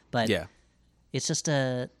 but it's just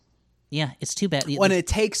it's too bad. When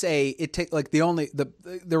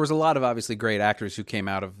there was a lot of obviously great actors who came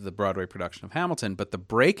out of the Broadway production of Hamilton, but the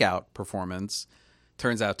breakout performance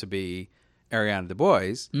turns out to be Ariana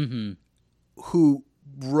DeBose, who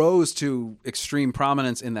rose to extreme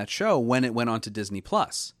prominence in that show when it went on to Disney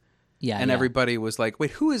Plus. Everybody was like, wait,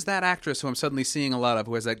 who is that actress who I'm suddenly seeing a lot of,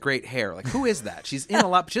 who has that great hair? Like, who is that? She's in a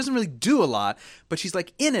lot, but she doesn't really do a lot, but she's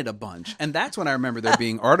like in it a bunch. And that's when I remember there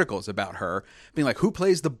being articles about her being like, who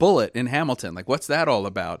plays the bullet in Hamilton? Like, what's that all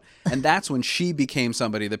about? And that's when she became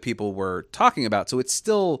somebody that people were talking about. So it's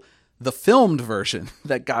still the filmed version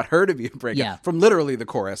that got her to be a breakout, from literally the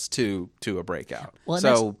chorus to a breakout. Well,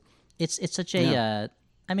 so it's such a,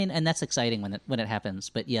 and that's exciting when it happens.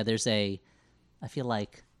 But I feel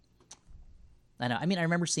like, I know. I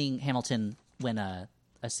remember seeing Hamilton when I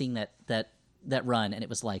was seeing that run, and it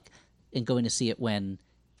was like, and going to see it when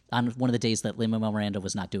on one of the days that Lin-Manuel Miranda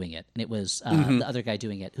was not doing it, and it was the other guy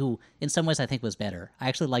doing it, who in some ways I think was better. I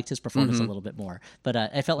actually liked his performance a little bit more, but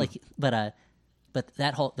I felt like, but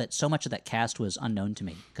that so much of that cast was unknown to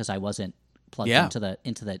me because I wasn't plugged into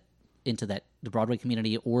the into the Broadway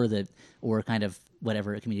community or kind of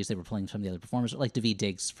whatever communities they were pulling from the other performers, like Daveed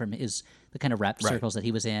Diggs from the kind of rap circles that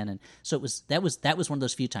he was in. And so that was one of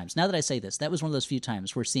those few times. Now that I say this, that was one of those few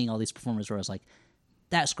times where seeing all these performers where I was like,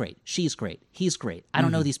 that's great. She's great. He's great. I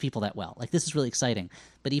don't know these people that well. Like, this is really exciting.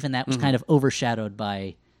 But even that was kind of overshadowed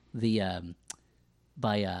by the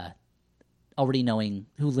already knowing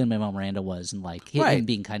who Lin-Manuel Miranda was, and like him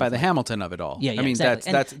being kind by of the like, Hamilton of it all. Yeah, I mean,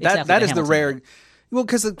 exactly. that is the rare. Well,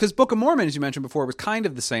 because Book of Mormon, as you mentioned before, was kind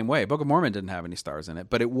of the same way. Book of Mormon didn't have any stars in it,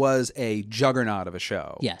 but it was a juggernaut of a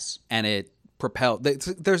show. Yes, and it propelled.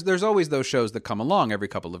 There's always those shows that come along every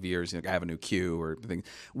couple of years, like Avenue Q or things,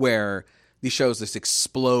 where these shows just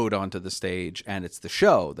explode onto the stage, and it's the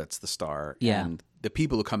show that's the star. Yeah. And the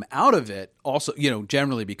people who come out of it also,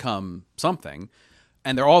 generally become something.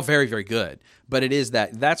 And they're all very, very good. But it is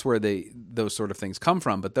that's where those sort of things come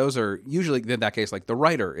from. But those are usually, in that case, like the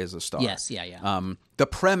writer is a star. Yes, yeah. The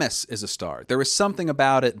premise is a star. There is something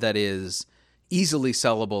about it that is easily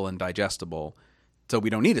sellable and digestible. So we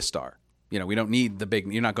don't need a star. We don't need the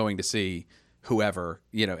big, you're not going to see whoever,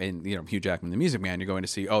 in Hugh Jackman, the Music Man, you're going to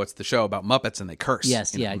see, it's the show about Muppets and they curse.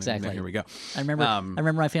 Yes, yeah, exactly. Here we go. I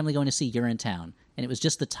remember my family going to see Urinetown, and it was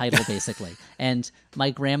just the title basically. And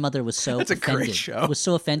my grandmother was so That's a offended. great show. Was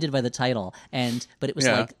so offended by the title, but it was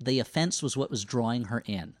like the offense was what was drawing her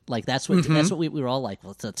in. Like that's what we were all like.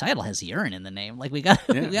 Well, the title has urine in the name. Like we got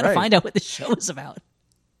to find out what the show is about.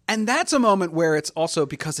 And that's a moment where it's also,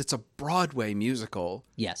 because it's a Broadway musical,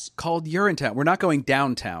 called Urinetown. We're not going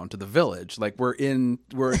downtown to the Village, like we're in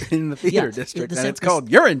the theater district, and it's called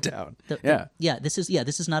Urinetown. This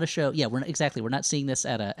is not a show. Yeah, we're not seeing this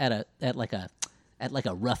at like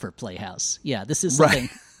a rougher playhouse. Yeah, this is something.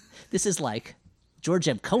 This is like George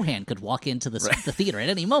M. Cohan could walk into the theater at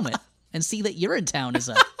any moment and see that Urinetown is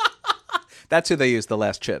a. That's who they used the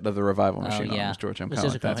last chit of the revival machine on, was George M.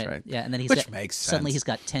 Cohan. That's right. Yeah, and then makes sense. Suddenly he's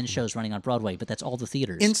got 10 shows running on Broadway, but that's all the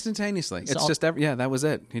theaters. Instantaneously. That was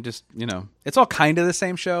it. He just, it's all kind of the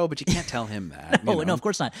same show, but you can't tell him that. No, of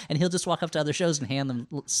course not. And he'll just walk up to other shows and hand them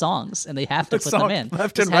songs, and they have to put them in.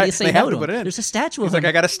 Left that's and how right. you say they no have to him. put it in. There's a statue of him. him. Like,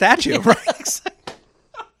 I got a statue. Right.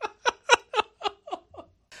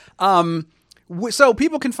 So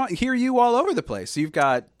people can hear you all over the place. So you've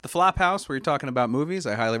got the Flophouse, where you're talking about movies.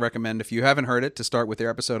 I highly recommend, if you haven't heard it, to start with their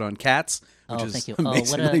episode on Cats, which is thank you.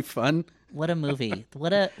 amazingly fun. What a movie!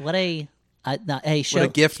 What a show! What a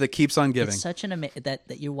gift that keeps on giving. It's such an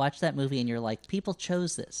that you watch that movie and you're like, people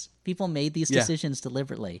chose this. People made these decisions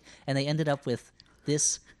deliberately, and they ended up with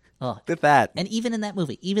this. With that. And even in that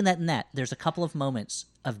movie, there's a couple of moments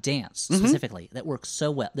of dance specifically that work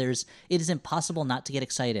so well. It is impossible not to get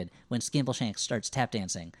excited when Skimbleshanks starts tap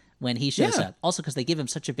dancing when he shows up. Also, because they give him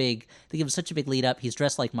such a big lead up. He's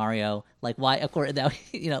dressed like Mario. Like, why? Of course, now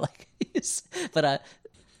but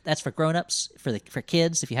that's for grown-ups. For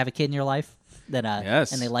kids, if you have a kid in your life, then and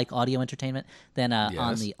they like audio entertainment, then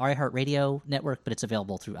on the iHeartRadio network, but it's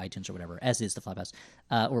available through iTunes or whatever, as is the Flophouse,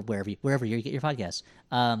 or wherever you get your podcasts.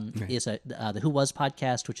 Is the Who Was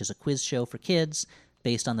podcast, which is a quiz show for kids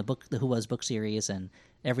based on the Who Was book series, and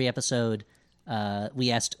every episode. We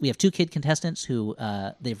have 2 kid contestants who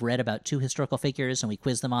they've read about 2 historical figures, and we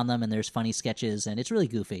quiz them on them, and there's funny sketches, and it's really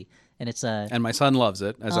goofy. And it's and my son loves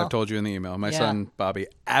it, as I've told you in the email. My son Bobby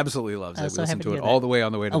absolutely loves it. We so listen happy to to it hear all that. the way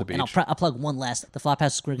on the way to the beach. And I'll plug one last. The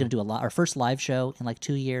Flophouse, we're going to do our first live show in like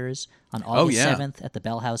 2 years on August 7th at the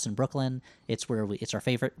Bell House in Brooklyn. It's where it's our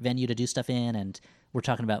favorite venue to do stuff in, and we're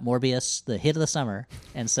talking about Morbius, the hit of the summer.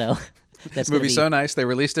 And so that's movie's so nice they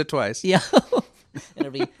released it twice. Yeah.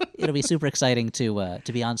 It'll be super exciting to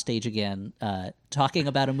be on stage again, talking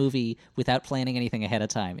about a movie without planning anything ahead of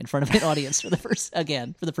time in front of an audience for the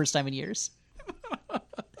first time in years,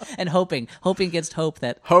 and hoping against hope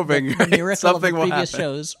that the miracle of the previous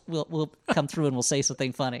shows will come through and we'll say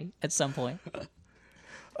something funny at some point.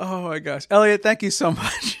 Oh my gosh, Elliott, thank you so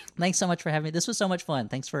much. Thanks so much for having me. This was so much fun.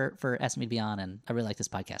 Thanks for asking me to be on, and I really like this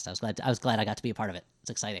podcast. I was glad I got to be a part of it. It's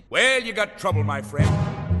exciting. Well, you got trouble, my friend.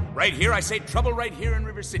 Right here, I say trouble right here in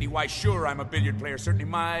River City. Why, sure, I'm a billiard player. Certainly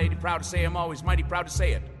mighty proud to say I'm always mighty proud to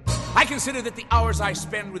say it. I consider that the hours I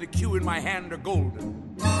spend with a cue in my hand are golden.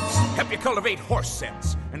 Help you cultivate horse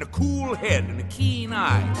sense and a cool head and a keen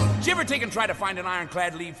eye. Did you ever take and try to find an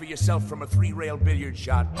ironclad lead for yourself from a 3-rail billiard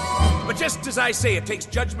shot? But just as I say, it takes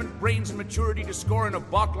judgment, brains, and maturity to score in a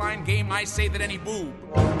balk-line game. I say that any boob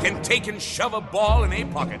can take and shove a ball in a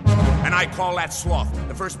pocket. And I call that sloth,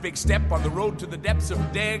 the first big step on the road to the depths of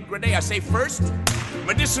degradé. I say first,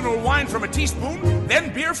 medicinal wine from a teaspoon,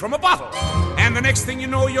 then beer from a bottle. And the next thing you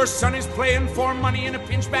know, your son is playing for money in a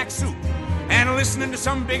pinchback suit and listening to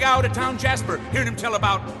some big out-of-town Jasper hearing him tell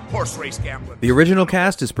about horse race gambling. The original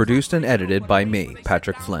cast is produced and edited by me,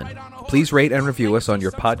 Patrick Flynn. Please rate and review us on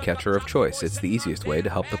your podcatcher of choice. It's the easiest way to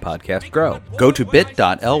help the podcast grow. Go to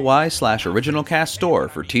bit.ly/originalcaststore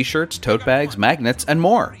for t-shirts, tote bags, magnets, and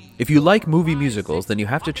more. If you like movie musicals, then you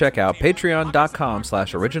have to check out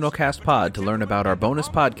patreon.com/originalcastpod to learn about our bonus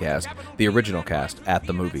podcast, The Original Cast at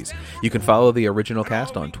the Movies. You can follow The Original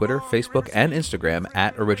Cast on Twitter, Facebook, and Instagram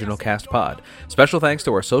at OriginalCastPod. Special thanks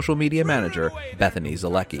to our social media manager, Bethany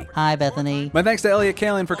Zalecki. Hi, Bethany. My thanks to Elliott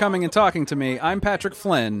Kalan for coming and talking to me. I'm Patrick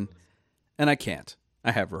Flynn, and I can't.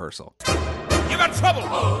 I have rehearsal. You got trouble.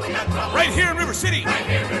 Oh, we got trouble. Right here in River City. Right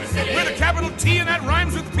here in River City. With a capital T and that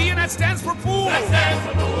rhymes with P and that stands for pool. That stands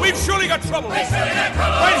for pool. We've surely got trouble. We've surely got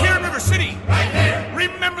trouble. Right here in River City. Right here.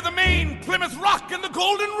 Remember the Maine, Plymouth Rock, and the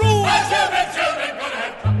Golden Rule. My children, gonna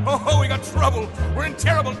have trouble. Oh, we got trouble. We're in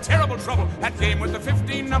terrible, terrible trouble. That game with the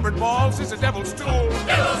 15 numbered balls is a devil's stool.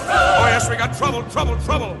 Devil's stool. Oh, yes, we got trouble, trouble,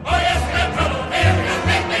 trouble. Oh, yes, we got trouble. Here we got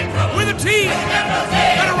big trouble. With a T. Capital T.